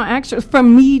 Right. No, actually, for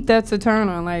me, that's a turn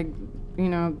on. Like,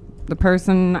 the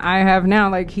person I have now,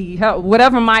 like he helped.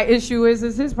 Whatever my issue is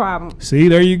his problem. See,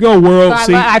 there you go, world. So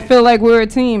See, I feel like we're a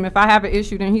team. If I have an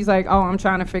issue, then he's like, "Oh, I'm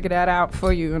trying to figure that out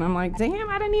for you," and I'm like, "Damn,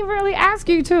 I didn't even really ask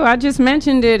you to. I just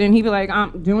mentioned it," and he'd be like,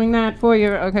 "I'm doing that for you.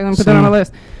 Okay, let me put that on the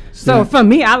list." So for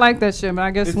me, I like that shit, but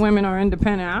I guess women are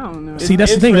independent. I don't know. See,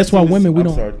 that's the thing. That's why women we I'm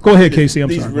don't. sorry. Go ahead, Casey. I'm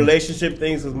These sorry. relationship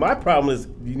things. Is my problem is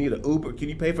you need an Uber. Can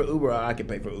you pay for Uber, or I can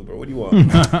pay for Uber? What do you want?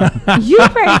 You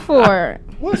pay for it.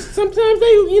 Well, sometimes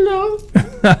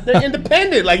they're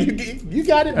independent. Like you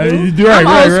got it. Boo. You're right, I'm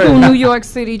old right, school right. New York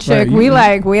City chick. Right, We you-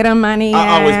 like where the money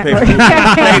I always at. pay for Uber.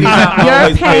 Ladies, I You're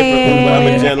always pay for Uber. I'm a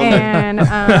paying, gentleman. and I'm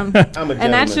a and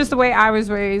gentleman. that's just the way I was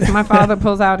raised. My father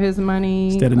pulls out his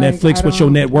money. Instead of like, Netflix, I what's your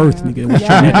don't- net worth? yeah. Nigga? What's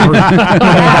Yeah. your net worth?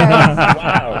 Yes.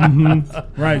 Wow.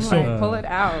 Right. I'm So, like, pull it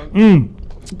out.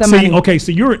 money. Okay,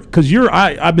 so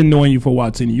I've been knowing you for a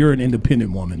while, Tina. You're an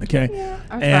independent woman, okay? Yeah,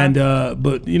 and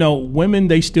but women,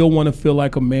 they still want to feel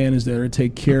like a man is there to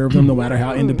take care of them, no matter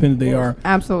how independent they are.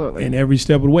 Absolutely. In every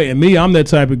step of the way. And me, I'm that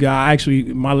type of guy. Actually,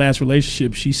 my last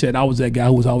relationship, she said I was that guy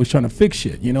who was always trying to fix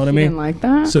shit. You know what I mean? Didn't like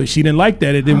that. So she didn't like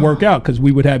that. It didn't work out because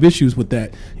we would have issues with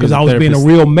that. Because I was being a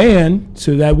real man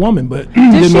to that woman, but it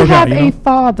did didn't she work have out. a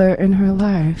father in her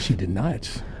life? She did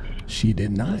not. She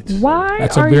did not. Why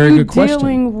That's a are very you good question.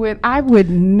 dealing with? I would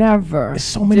never There's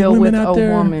so many deal women with out a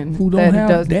there woman who don't that have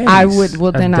does. daddies. I would.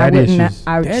 Well, then I daddy wouldn't. issues. She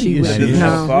would. Daddy issues.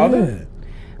 No. Father?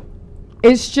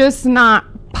 It's just not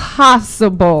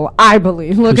possible. I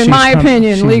believe. Look, in she's my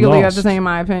opinion, she's legally, I have lost. to say in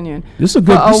my opinion. This is a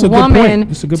good. For This is a a good point. woman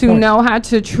This is a good to point. know how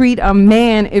to treat a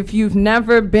man if you've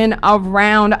never been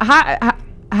around.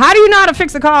 How do you know how to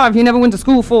fix a car if you never went to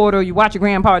school for it or you watch your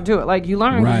grandpa do it? Like you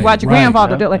learn, Right, you watch your right,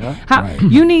 grandfather do it. Like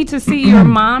you need to see your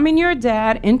mom and your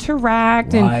dad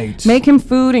interact and Right. make him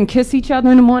food and kiss each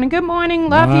other in the morning. Good morning,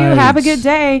 love you, have a Right. good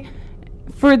day.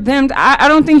 For them, I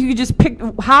don't think you could just pick.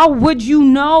 How would you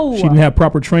know? She didn't have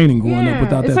proper training growing up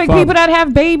without It's that like father. people that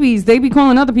have babies. They be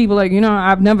calling other people like,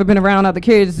 I've never been around other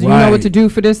kids. You know what Right. to do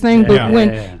for this thing. But Yeah.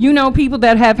 when Yeah. you know people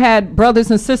that have had brothers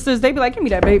and sisters, they be like, give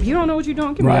me that baby. You don't know what you're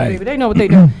doing. Give me that Right. baby. They know what they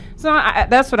do. So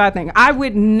that's what I think. I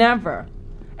would never.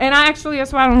 And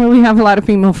that's why I don't really have a lot of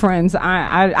female friends.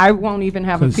 I won't even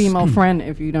have a 'Cause- female friend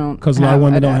if you don't. Because a lot of have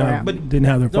women a don't dad have, around. didn't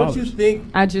have their Don't fathers. you think?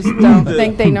 I just don't the-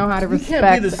 think they know how to you can't be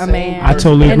respect the a same man. I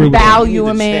totally agree and with that. value You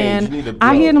a need to change. man. You need to I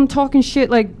grow. hear them talking shit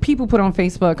like people put on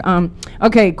Facebook.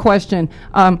 Okay, question.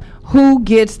 Who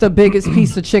gets the biggest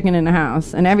piece of chicken in the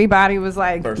house? And everybody was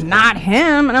like, not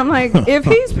him. And I'm like, if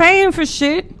he's paying for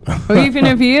shit, or even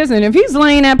if he isn't, if he's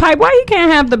laying that pipe, why he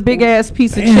can't have the big ass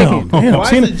piece of chicken? Damn, Why is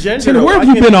Tina, it gender, Tina, though? where Why have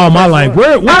you can't been it all be my sex life?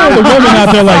 work? Where are the women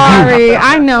out there like you? Sorry,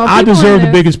 I know. I People deserve in the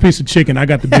this- biggest piece of chicken. I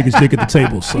got the biggest dick at the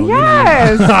table. So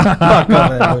Yes.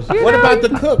 What about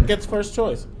the cook gets first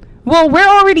choice? Well, we're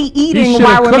already eating shoulda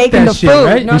while we're cooked making that the shit, food.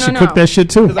 right? No, you should cook that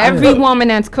shit too. Every woman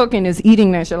that's cooking is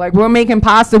eating that shit. Like we're making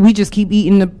pasta, we just keep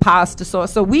eating the pasta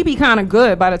sauce. So we be kind of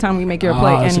good by the time we make your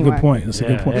plate. That's anyway. a good point. That's a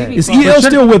good Yeah, point. yeah. Is But EL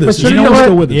still with us? but Is you know EL what?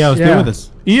 still with us? Yeah, stay Yeah. with us.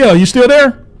 EL, you still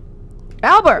there?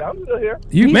 Albert, I'm still here.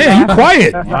 You He's man, you back.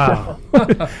 quiet. Wow.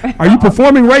 Are you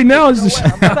performing right now? Is this,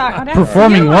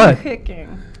 Performing what?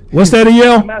 what's that,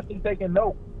 EL? I'm actually taking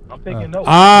notes. I'm taking notes.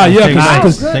 Ah, yeah, Taking notes.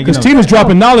 because Taking notes. Tina's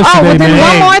dropping knowledge Oh, today, well, then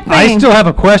man. one more I thing. still have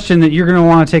a question that you're going to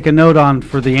want to take a note on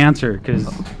for the answer because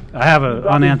I have an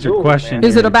unanswered question.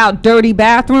 Is it here. about dirty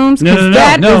bathrooms? No, 'Cause no, no,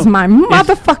 that no. is my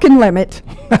motherfucking limit.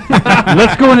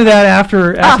 Let's go into that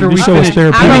after we This show is finish.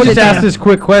 therapeutic. Let I me wrote just it ask down. this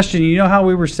quick question. You know how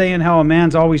we were saying how a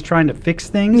man's always trying to fix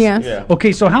things? Yes. Yeah.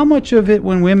 Okay, so how much of it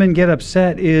when women get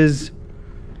upset is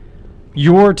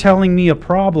you're telling me a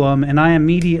problem and I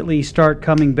immediately start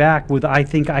coming back with I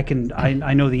think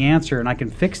I know the answer and I can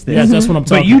fix this. Yes, that's what I'm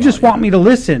talking But you about, just yeah. want me to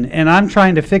listen and I'm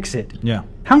trying to fix it. Yeah.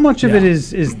 How much of it Yeah.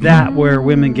 is that where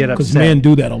women get Because upset? men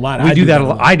do that a lot. We I do that a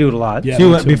lot. I do it a lot. Yeah. See, me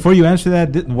what, too. before you answer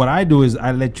that, what I do is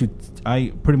I let you.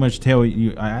 I pretty much tell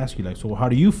you. I ask you like, so how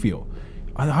do you feel?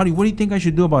 What do you think I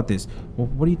should do about this? Well,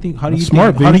 what do you think? How do That's you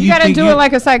smart, think? How V. do You gotta think do it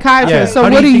like a psychiatrist. Yeah. So How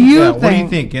what do you What do you think?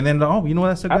 think? And then you know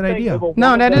that's a good idea.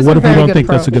 No, that But is what a if we very don't good think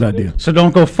that's a approach. good idea? So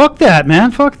don't go fuck that, man.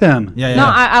 Fuck them. Yeah, yeah. No,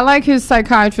 I like his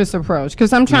psychiatrist approach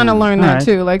because I'm trying to learn that Alright.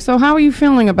 too. Like, so how are you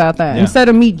feeling about that? Yeah. Instead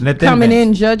of me Let them coming vent.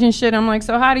 in judging shit, I'm like,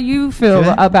 so how do you feel See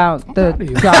that? about the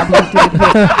job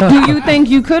you did? Do you think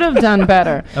you could have done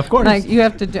better? Of course. Like you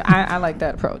have to do. I like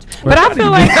that approach, but I feel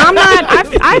like I'm not.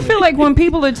 I feel like when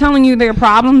people are telling you their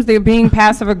problems, they're being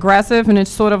passive aggressive, and it's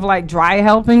sort of like dry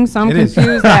helping. So I'm It is.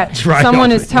 confused that Dry someone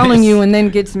helping. is telling you and then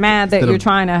gets mad that Instead you're of-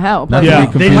 trying to help. Not Like, Yeah. to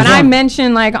be confused. when I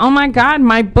mention like, oh my God,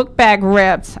 my book bag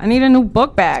ripped. I need a new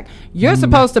book bag. You're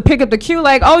supposed to pick up the cue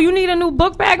like, oh, you need a new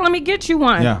book bag? Let me get you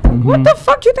one. Yeah. What the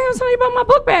fuck you think I'm telling you about my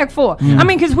book bag for? I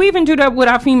mean, because we even do that with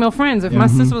our female friends. If my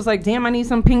sister was like, damn, I need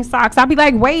some pink socks, I'd be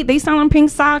like, wait, they selling pink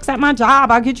socks at my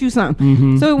job. I'll get you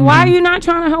some. So why are you not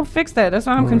trying to help fix that? That's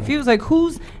why I'm confused. Like,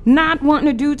 who's not wanting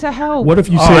to do to help? What if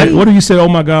you said? What if you said, "Oh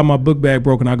my God, my book bag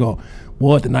broke," and I go,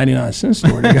 "Well, at the 99-cent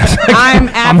store, they got." I'm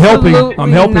helping. absolutely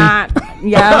I'm helping. not.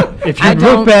 Yeah. If I your book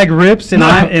don't- bag rips and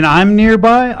I'm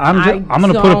nearby, I'm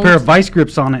gonna put a pair of don't. vice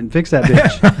grips on it and fix that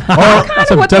bitch. I kind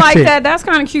some of would duct like tape. that. That's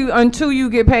kind of cute until you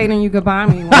get paid and you could buy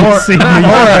me one. See,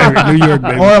 New York,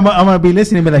 baby. Or I'm gonna be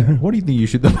listening and be like, what do you think you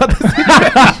should do about this?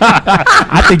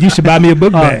 I think you should buy me a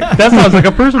book bag. That sounds like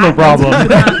a personal problem. Well,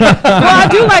 I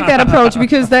do like that approach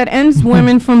because that ends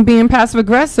women from being passive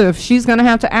aggressive. She's gonna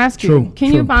have to ask True, you, "Can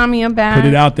true. you buy me a bag?" Put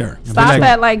it out there. Stop like-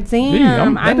 that! Like,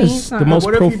 damn, I that need is some. the most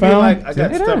What if you feel profound. like I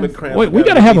got stomach cramps. Wait, we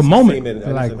gotta have a moment.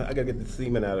 I gotta get the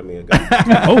semen out of me.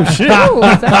 Oh shit! Ooh,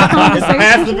 is that a It's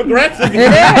passive aggressive. It is.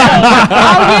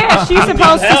 Oh yeah, she's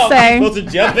supposed to say. Supposed to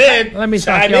jump in. Let me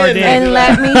suck chime your in. dick. And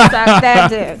let me suck that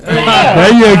dick.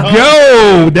 There you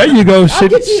go. There you go.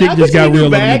 Shit just got real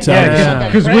on the Yeah,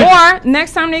 time. Or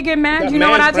next time they get mad, you know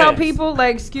what I tell people?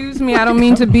 Like, excuse me, I don't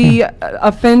mean to be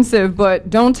offensive, but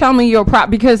don't tell me your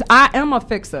because I am a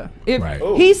fixer.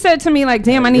 If he said to me like,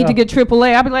 damn, I need to get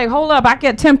AAA, I'd be like, hold up, I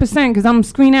get 10% because I'm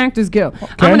Screen Actors Guild.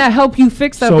 I'm gonna help you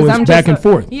fix up. So I'm it's back and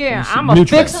forth. Yeah, I'm a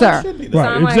fixer.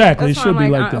 Right, exactly. It should be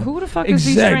like that. Who the fuck is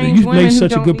these Exactly. strange You women made who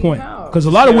such a don't good need point. help? Because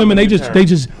a lot of women, they just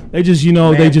you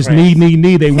know, they just friends.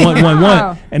 need. They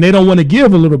want, and they don't want to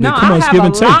give a little bit. No, Come on, I it's have give a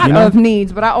and take. lot You know. of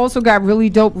needs, but I also got really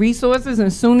dope resources. And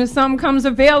as soon as something comes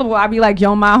available, I'll be like,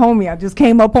 yo, my homie, I just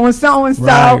came up on so and so.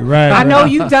 I know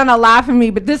you've done a lot for me,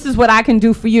 but this is what I can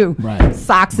do for you. Right.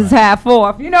 Socks is half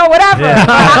off, you know, whatever.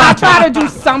 I try to do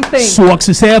something. Socks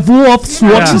is half off.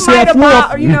 Socks is half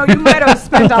off. You know, you might have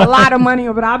spent a lot of money,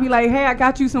 but I'll be like, hey, I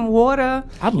got you some water.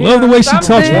 I love the way she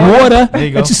touched water. There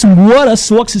you go. Got you some water.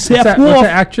 Socks is half What's off. the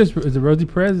actress? Is it Rosie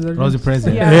Perez? Is that Rosie Perez.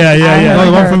 Yeah. Oh,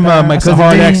 the one from my That's a cousin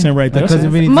hard Vinny. accent right there. My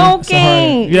cousin Vinny.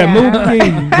 Mookie. Yeah,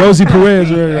 Mookie. Rosie Perez.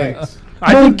 Right.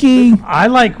 I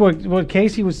like what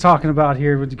Casey was talking about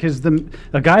here because the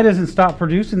guy doesn't stop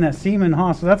producing that semen,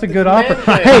 huh? So that's a good offer.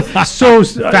 Hey, so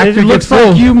it looks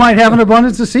like you might have an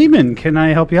abundance of semen. Can I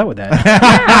help you out with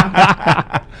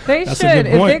that? They That's a should. good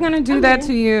If point. they're going to do that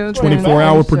to you,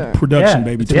 24-hour production, Yeah.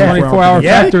 baby. Yeah. 24-hour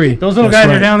factory. Those little That's guys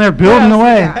right. are down there building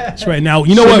away. That's right. Now,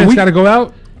 you know what? We We got to go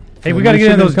out. Hey, we got to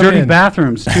get in those dirty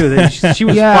bathrooms too. She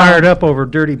was Yeah. fired up over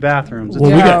dirty bathrooms. we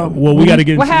got to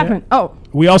get. What into happened? that. Oh.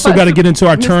 We also got to get into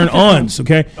our Mr. turn-ons,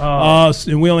 okay?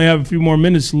 And we only have a few more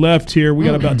minutes left here. We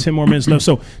got about 10 more minutes left.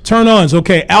 So turn-ons,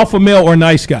 okay? Alpha male or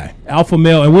nice guy? Alpha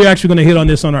male, and we're actually going to hit on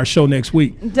this on our show next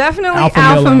week. Definitely Alpha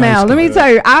alpha male and male. nice Let me guy.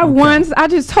 tell you, I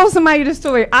just told somebody the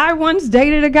story. I once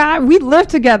dated a guy. We lived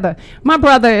together. My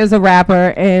brother is a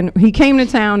rapper, and he came to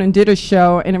town and did a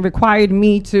show, and it required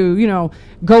me to, you know,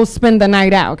 go spend the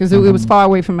night out because it was far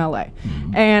away from LA.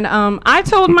 And I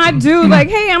told my dude, like,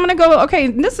 hey, I'm going to go, okay,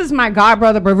 this is my god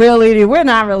brother, but really, we're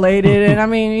not related. And I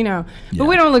mean, you know, but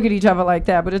we don't look at each other like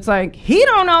that. But it's like, he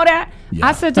don't know that.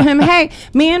 I said to him, hey,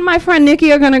 me and my friend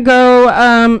Nikki are going to go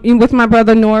with my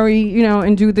brother Nori, you know,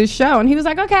 and do this show. And he was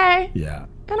like, okay. Yeah.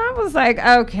 And I was like,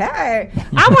 okay.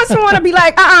 I want someone to be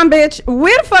like, bitch,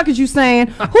 where the fuck is you saying?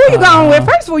 Who you going with?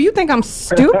 First of all, you think I'm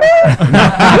stupid? You think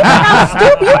I'm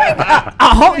stupid? You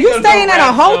ain't, you staying at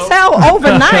a hotel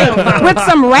overnight with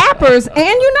some rappers and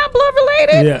you're not blood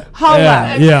related? Yeah. Hold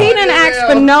up. Yeah. He didn't ask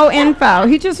for no info.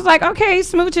 He just was like, okay,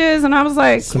 smooches. And I was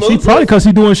like, Probably because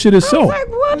he doing shit I was himself. like,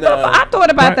 what the I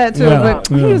thought about that too, Yeah. but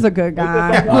he was a good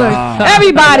guy. Look,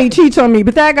 everybody cheats on me,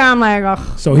 but that guy, I'm like,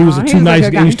 oh. So he was a he too nice.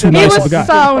 good He was guy. too nice He of a was guy.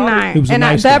 so nice, He was a and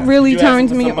nice that guy. really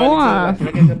turns me on.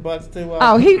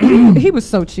 Oh, he was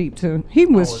so cheap too. He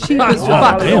was cheap as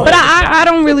fuck. damn. But I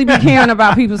don't really be caring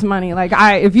about people's money. Like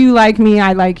if you like me,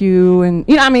 I like you, and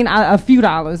you know, I mean, a few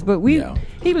dollars. But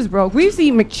he was broke. We used to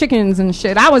eat McChickens and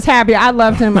shit. I was happy. I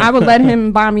loved him. I would let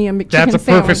him buy me a McChicken That's a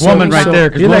perfect sandwich. woman right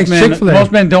there. He likes Because Chick-fil-A.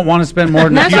 most men don't want to spend more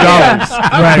than a few dollars.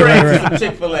 Right.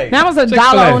 Chick-fil-A. That was Chick-fil-A.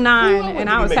 $1.09, and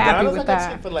I was happy with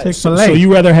that. So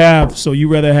you rather have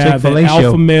Chick-fil-A an alpha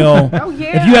show. male? Oh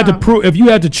yeah. If you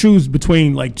had to choose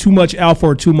between like too much alpha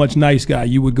or too much nice guy,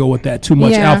 you would go with that too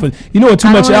much Yeah. alpha. You know what too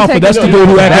I don't much wanna alpha? take That's it the to dude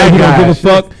who the act like he don't bad give a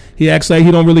fuck. He acts like he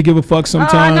don't really give a fuck Oh, I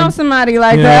sometimes. know somebody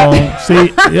like You that. know,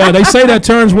 see, yeah, they say that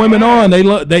turns women on.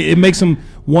 It makes them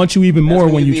want you even more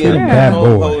when you treat them bad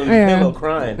boy. Pillow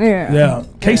crying. Yeah. Yeah,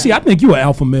 Casey, I think you an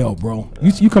alpha male, bro.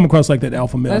 You come across like that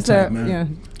alpha male That's type, it. man. Yeah.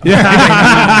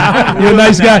 Yeah, you're a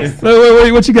nice guy.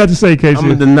 Wait, what you got to say, Casey?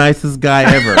 I'm the nicest guy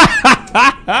ever.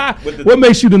 What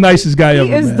makes you the nicest guy ever,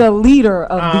 He is man? the leader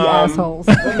of the assholes.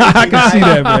 I can see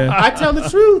that, man. I tell the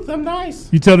truth. I'm nice.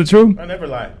 You tell the truth? I never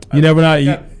lie. You never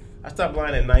lie. I stopped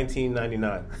lying in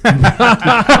 1999.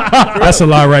 That's a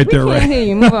lie right there, Can't right? hear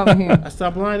you. Move over here. I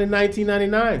stopped lying in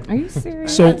 1999. Are you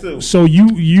serious? So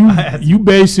you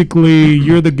basically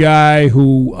you're the guy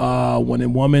who when a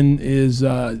woman is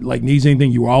like needs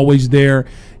anything, you're always there.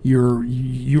 You're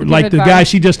like the guy advice.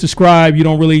 she just described. You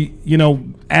don't really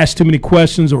ask too many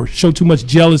questions or show too much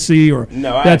jealousy or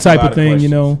No, I that ask a type lot of of thing.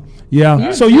 questions.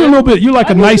 Yeah. So you're a little bit. You're like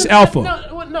a nice alpha.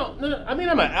 No. I mean,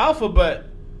 I'm an alpha, but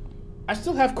I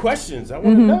still have questions. I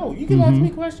want to know. You can ask me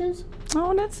questions.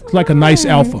 Oh, that's It's like a nice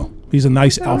alpha. He's a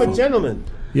nice I'm a alpha. gentleman.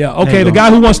 Yeah, okay, the guy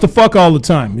who wants to fuck all the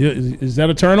time. Is that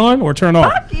a turn on or turn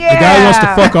off? Fuck yeah. The guy who wants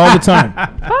to fuck all the time.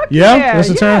 Fuck Yeah? That's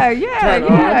a turn?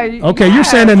 Yeah. Okay, you're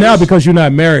saying that now because you're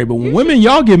not married, but when women,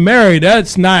 y'all get married,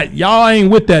 that's not, y'all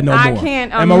ain't with that no more. I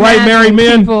can't Am I right, married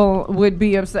men? People would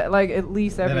be upset, like, at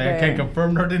least every day. I can't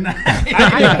confirm nor deny.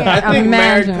 I think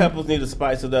married imagine. couples need to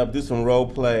spice it up, do some role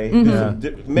play,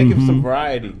 make it some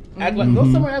variety. Act like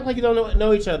go somewhere, act like you don't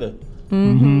know each other,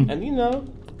 and you know,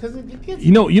 because it gets.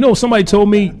 You know, somebody told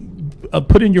me,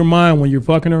 put in your mind when you're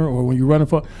fucking her or when you're running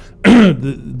for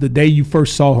the day you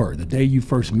first saw her, the day you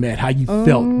first met, how you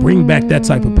felt. Bring back that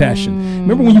type of passion.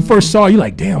 Remember when you first saw her, you're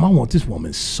like, damn, I want this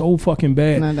woman so fucking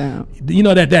bad. No doubt. You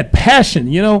know, that passion,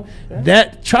 you know,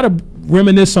 that try to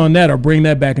reminisce on that or bring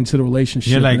that back into the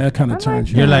relationship. You're like, and that kind of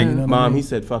turns you. You're like, you know Mom, I mean? he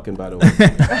said fucking, by the way.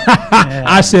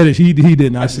 I said it. He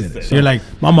didn't. I said it. So you're like,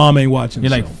 my mom ain't watching. You're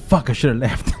so. like, fuck, I should have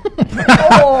left.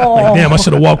 Like, damn, I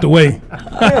should have walked away.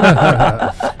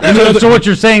 So what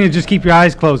you're saying is just keep your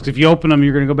eyes closed. If you open them,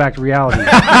 you're going to go back to reality.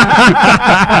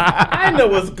 I know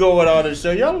what's going on in the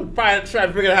show. Y'all probably trying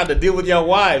to figure out how to deal with your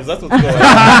wives. That's what's going on.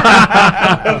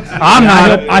 I'm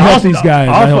not. I help these guys.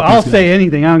 I'll say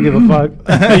anything. I don't give a fuck.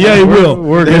 Yeah, he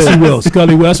will. Yes, good. he will.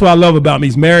 Scully will. That's what I love about him.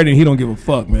 He's married and he don't give a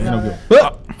fuck, man.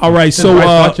 All right, so Your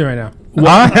wife's watching right now.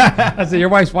 I said your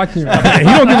wife's watching right now. he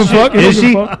don't give a fuck. Is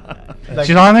she?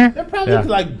 She's on there? They're probably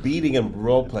like beating and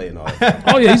role playing all that.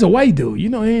 Oh yeah, he's a white dude. You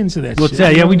know, he into that What's shit.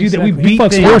 that? Yeah, we do that. We He beat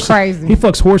fucks things. horses. Crazy. He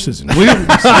fucks horses. And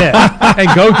Yeah. and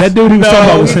goats. That dude he was talking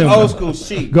about was him. Old school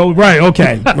sheep. Go right,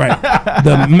 okay, right.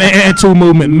 The Man Too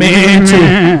movement, Man Too.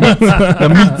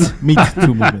 The meat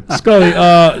too movement. Scully,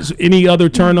 any other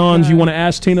turn-ons you want to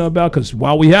ask Tina about? Because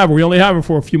while we only have her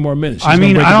for a few more minutes. I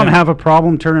mean, I don't have a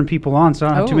problem turning people on, so I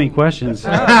don't have too many questions.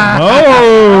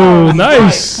 Oh,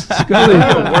 nice, Scully.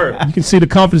 You can see the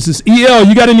confidence. EL,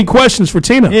 you got any questions for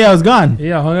Tina? Yeah, I was gone.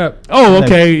 Yeah, hung up. Oh,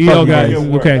 okay, Like, EL fuck guys. you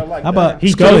guys. Okay. Like How about He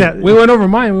Scully. told that. We went over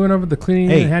mine. We went over the cleaning,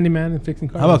 Hey. handyman, and fixing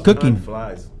cars. how about cooking?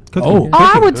 Flies. Cooking. Oh. Oh,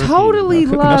 I would totally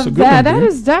Cooking, that's a love good that. one, That dude.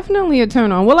 is definitely a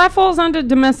turn on. Well, that falls under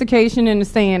domestication and the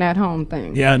staying at home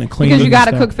thing. Yeah, and the cleaning. Because you got to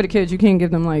and cook stuff. for the kids. You can't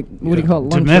give them like what do you call it,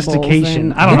 Lunchables Domestication.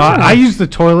 and- I don't know. Yeah. I use the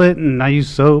toilet and I use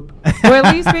soap. Or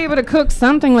at least be able to cook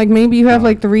something. Like maybe you have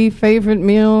like 3 favorite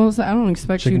meals. I don't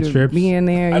expect Chicken you to strips. be in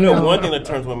there. I you know one thing that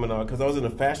turns women on because I was in the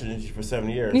fashion industry for 7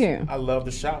 years. Yeah. I love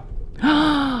to shop.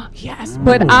 Yes,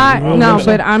 but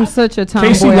but I'm such a tomboy.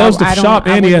 Casey loves to I don't- shop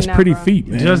I and he would has pretty never- feet,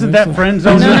 man. Doesn't that friend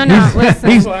zone? No.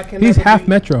 Listen. He's half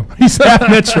metro. He's half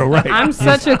metro, right? I'm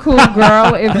such a cool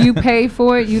girl. If you pay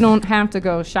for it, you don't have to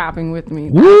go shopping with me.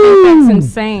 I Woo. think that's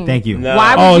insane. Thank you. No.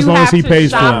 Why would Oh, as you long have as he to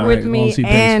pays for shop it, with right, as long me as he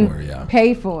pays and for it, yeah.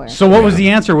 pay for it? So what was the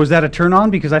answer? Was that a turn on?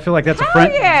 Because I feel like that's a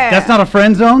friend. yeah. That's not a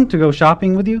friend zone to go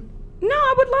shopping with you. No,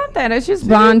 I would love that. It's just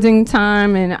bonding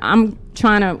time, and I'm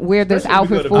trying to wear this Especially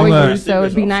if we outfit go to for Victoria's you. So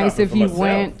it'd be Secret, nice I'm if shopping you for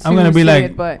went. myself. To I'm gonna be see like,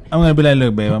 it, but I'm gonna be like,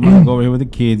 look, babe, I'm gonna go over here with the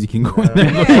kids. You can go in there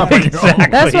and go shop on your own.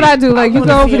 that's what I do. Like you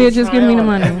go over there, just give me the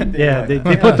money. Yeah, they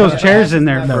put those chairs in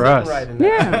there for us.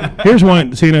 Yeah. Here's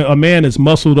one, Tina. A man is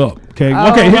muscled up. Okay.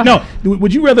 Oh. Okay. No.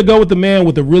 Would you rather go with the man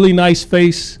with the really nice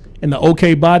face and the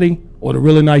okay body, or the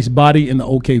really nice body and the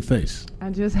okay face? I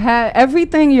just had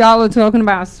everything y'all are talking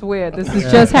about. I swear, this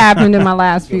has just happened in my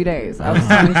last few days. I was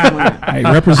telling someone. Hey,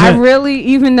 represent. I really,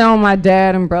 even though my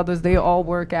dad and brothers, they all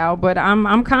work out, but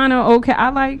I'm kind of okay. I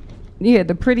like,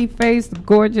 the pretty face, the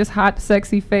gorgeous, hot,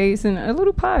 sexy face, and a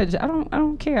little pudge. I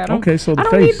don't care. I don't. Okay, so the I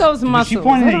don't face. need those muscles. She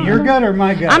pointed I at don't- your gut or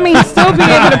my gut? I mean, still be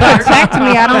able to protect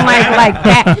me. I don't like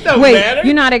that. don't Wait, matter.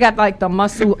 you know how they got like the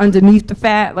muscle underneath the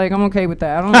fat? Like I'm okay with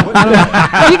that. I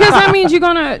don't because that means you're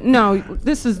gonna. No,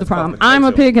 this is the problem. I'm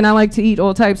a pig and I like to eat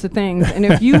all types of things. And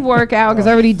if you work out, because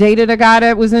I already dated a guy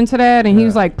that was into that, and he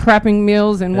was like prepping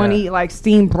meals and want to eat like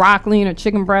steamed broccoli and a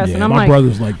chicken breast, Yeah, and I'm my like,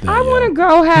 brother's like that. I yeah. want to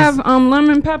go have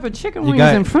lemon pepper chicken wings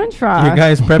and French fries. Your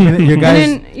guys prepping it. Your guys.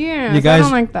 And then, yeah, you so I guys.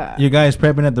 don't like that. Your guys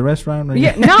prepping at the restaurant. Or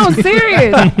Yeah, no,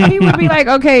 serious. He would be like,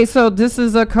 okay, so this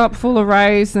is a cup full of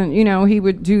rice, and he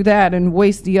would do that and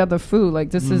waste the other food. Like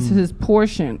this is his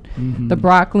portion, the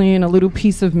broccoli and a little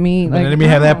piece of meat. Like, Let me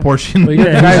have that no. portion. But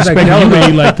yeah, guys like Expect you to Delano.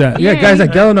 eat like that. Yeah, Yeah, guys he-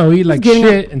 like Delano eat like getting-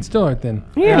 shit and still aren't thin.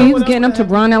 Yeah, he was getting up to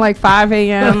run at like 5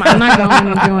 a.m. I'm not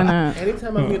going and doing that.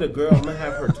 Anytime I meet a girl, I'm gonna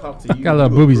have her talk to you. Got a lot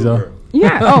of to boobies, approve though. her.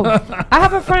 Yeah. Oh, I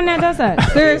have a friend that does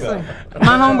that. Seriously,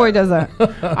 my homeboy does that.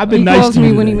 I've been He nice calls to me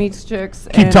you when he today. meets chicks.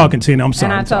 Keep talking, Tina. I'm sorry.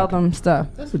 And I I'm tell talking. them stuff.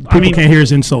 People can't hear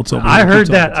his insults over I here. heard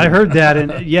Keep that. talking, I Tina. heard that.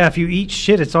 And yeah, if you eat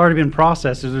shit, it's already been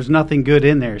processed. So there's nothing good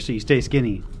in there, so you stay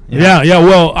skinny. Yeah.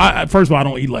 Well, first of all, I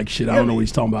don't eat like shit. I don't know what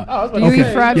he's talking about. Do you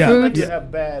eat fried Yeah. foods? You have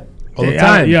bad. All the Yeah,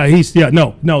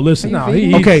 time. No. Listen. No, he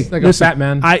eats Okay, like listen, a fat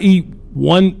man. I eat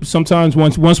Sometimes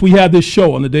once we have this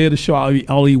show, on the day of the show,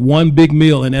 I'll eat one big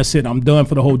meal and that's it. I'm done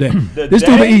for the whole day. This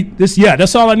dude will eat this. Yeah,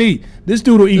 that's all I need. This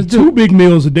dude will eat 2 big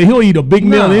meals a day. He'll eat a big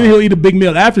meal and then he'll eat a big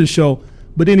meal after the show.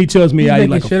 But then he tells me I eat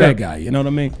like a fat guy. You know what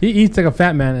I mean? He eats like a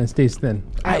fat man and stays thin.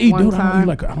 I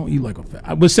don't eat like a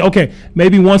fat. But okay,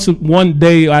 maybe one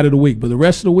day out of the week, but the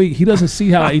rest of the week he doesn't see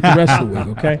how I eat the rest of the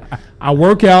week. Okay, I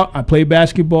work out, I play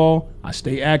basketball, I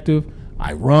stay active,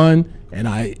 I run. And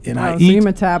I so eat. Your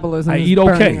metabolism. I eat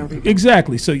okay.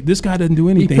 Exactly. So this guy doesn't do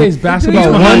anything. He plays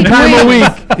basketball 1 time a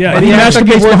week. Yeah, and he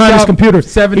masturbates behind his computer.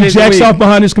 7 days a week. He jacks off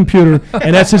behind his computer,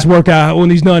 and that's his workout. When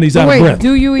he's done, he's out of breath.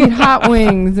 Do you eat hot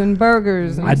wings and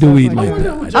burgers? And I do eat like that.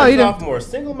 Who jerks off more,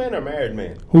 single man or married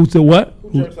man? Who's the what?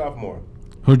 Who jerks off more?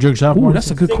 Who jerks off more? That's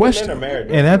a good question.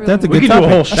 Hey, that's a good topic. We could do a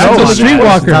whole show. That's a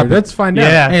streetwalker. Let's find out.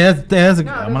 Yeah. Hey, I'm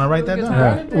gonna write that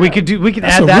down. We could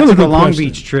add that to the Long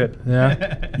Beach trip.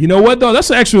 Yeah. You know what though? That's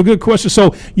actually a good question.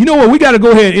 So you know what? We got to go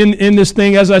ahead in this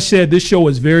thing. As I said, this show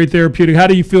is very therapeutic. How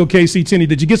do you feel, KC Tinney?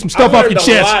 Did you get some stuff off your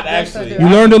chest? I learned a lot, actually. You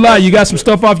learned a lot. You got some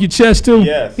stuff off your chest too.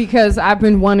 Yes. Because I've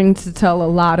been wanting to tell a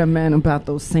lot of men about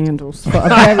those sandals for a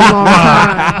very long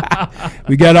time.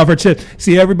 We got it off our chest.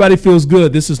 See, everybody feels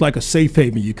good. This is like a safe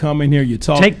haven. You come in here, you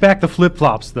talk. Take back the flip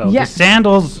flops though. Yeah. The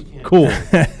sandals, cool.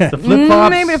 The flip flops.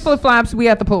 Maybe the flip flops. We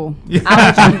at the pool.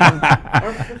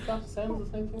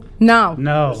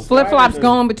 No. Flip flops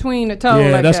going between the toe.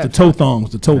 Yeah, like that's that. the toe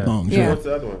thongs. The toe thongs. Yeah. What's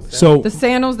the other one? So the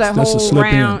sandals that that's a hold slip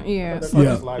round. in. Yeah.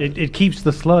 Yeah. It keeps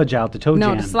the sludge out, the toe No,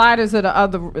 jam. the sliders are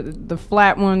the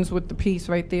flat ones with the piece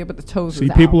right there, but the toes. See,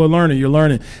 is people out. are learning. You're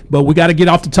learning, but we got to get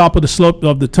off the top of the slope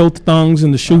of the toe thongs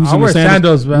and the shoes I and wear the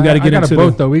sandals. man. We got to get I got into a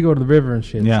boat though. We go to the river and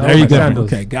shit. Yeah. So There you go.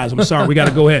 sandals. Okay, guys, I'm sorry. We got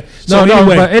to go ahead. No,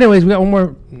 anyway, but anyways, we got one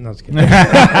more. No, I was kidding. Did we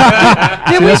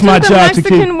that's do my the job to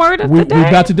Mexican keep. word of We the day?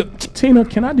 got to do. Tina,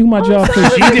 can I do my job?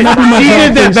 Please? She did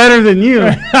that better than you.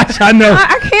 I know.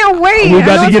 I can't wait. We I know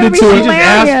about to it's get gonna into be it. She just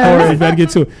asked hilarious. We got to get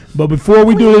to it. But before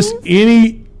we do this,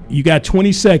 you got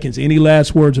 20 seconds. Any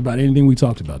last words about anything we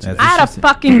talked about today? I had a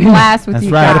fucking blast with That's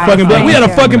you right. guys. We had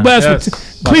a fucking blast.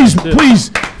 Yes. Please, folks,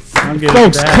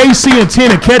 KC and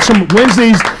Tina, catch them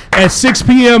Wednesdays at 6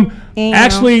 p.m. Damn.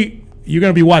 Actually, you're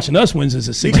going to be watching us Wednesdays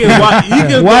at 6 You p.m.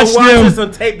 can watch this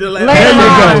on tape to later. There you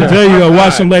go. There you go.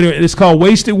 Watch them later. It's called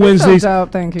Wasted Wednesdays. So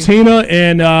dope. Thank you. Tina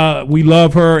and we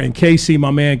love her, and KC,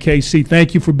 my man KC.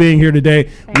 Thank you for being here today.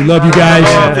 We love you guys.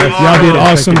 Y'all did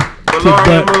awesome.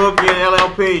 Lorraine,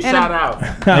 LLP, shout out.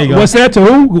 There you go. What's that to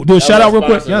who? Do a shout out real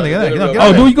quick. Yeah,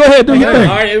 Go ahead. Do your thing.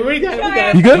 All right, we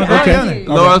got You good? Okay. Okay.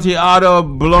 Loyalty Auto,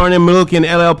 Lorraine and Milk and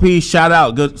LLP, shout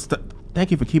out. Good thank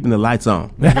you for keeping the lights on.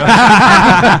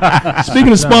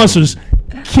 Speaking of sponsors,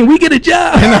 can we get a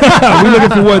job? We're looking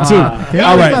for one too.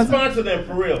 All right. Sponsor them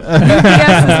for real. UPS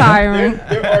is hiring.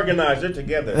 They're organized. They're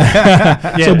together.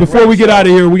 So before we get out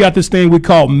of here, we got this thing we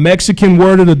call Mexican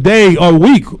Word of the Day or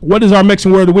Week. What is our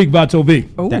Mexican Word of the Week, Vato V?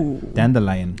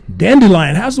 Dandelion.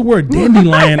 Dandelion. How's the word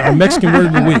dandelion our Mexican Word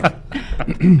of the Week?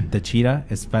 The cheetah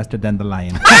is faster than the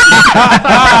lion.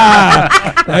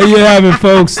 There you have it,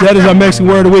 folks. That is our Mexican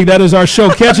Word of the Week. That is our show.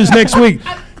 Catch us next week.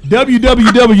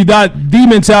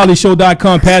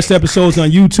 www.thementalityshow.com. Past episodes on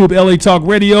YouTube, LA Talk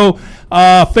Radio,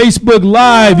 Facebook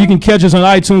Live. You can catch us on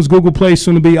iTunes, Google Play,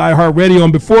 soon to be iHeartRadio.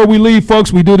 And before we leave,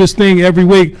 folks, we do this thing every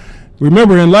week.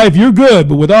 Remember, in life, you're good,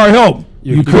 but with our help,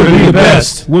 you could be the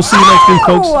best. We'll see you next week,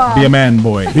 folks. Be a man,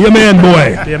 boy. Be a man,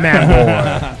 boy. Be a man,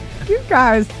 boy. You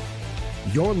guys.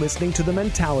 You're listening to The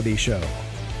Mentality Show,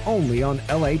 only on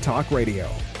LA Talk Radio.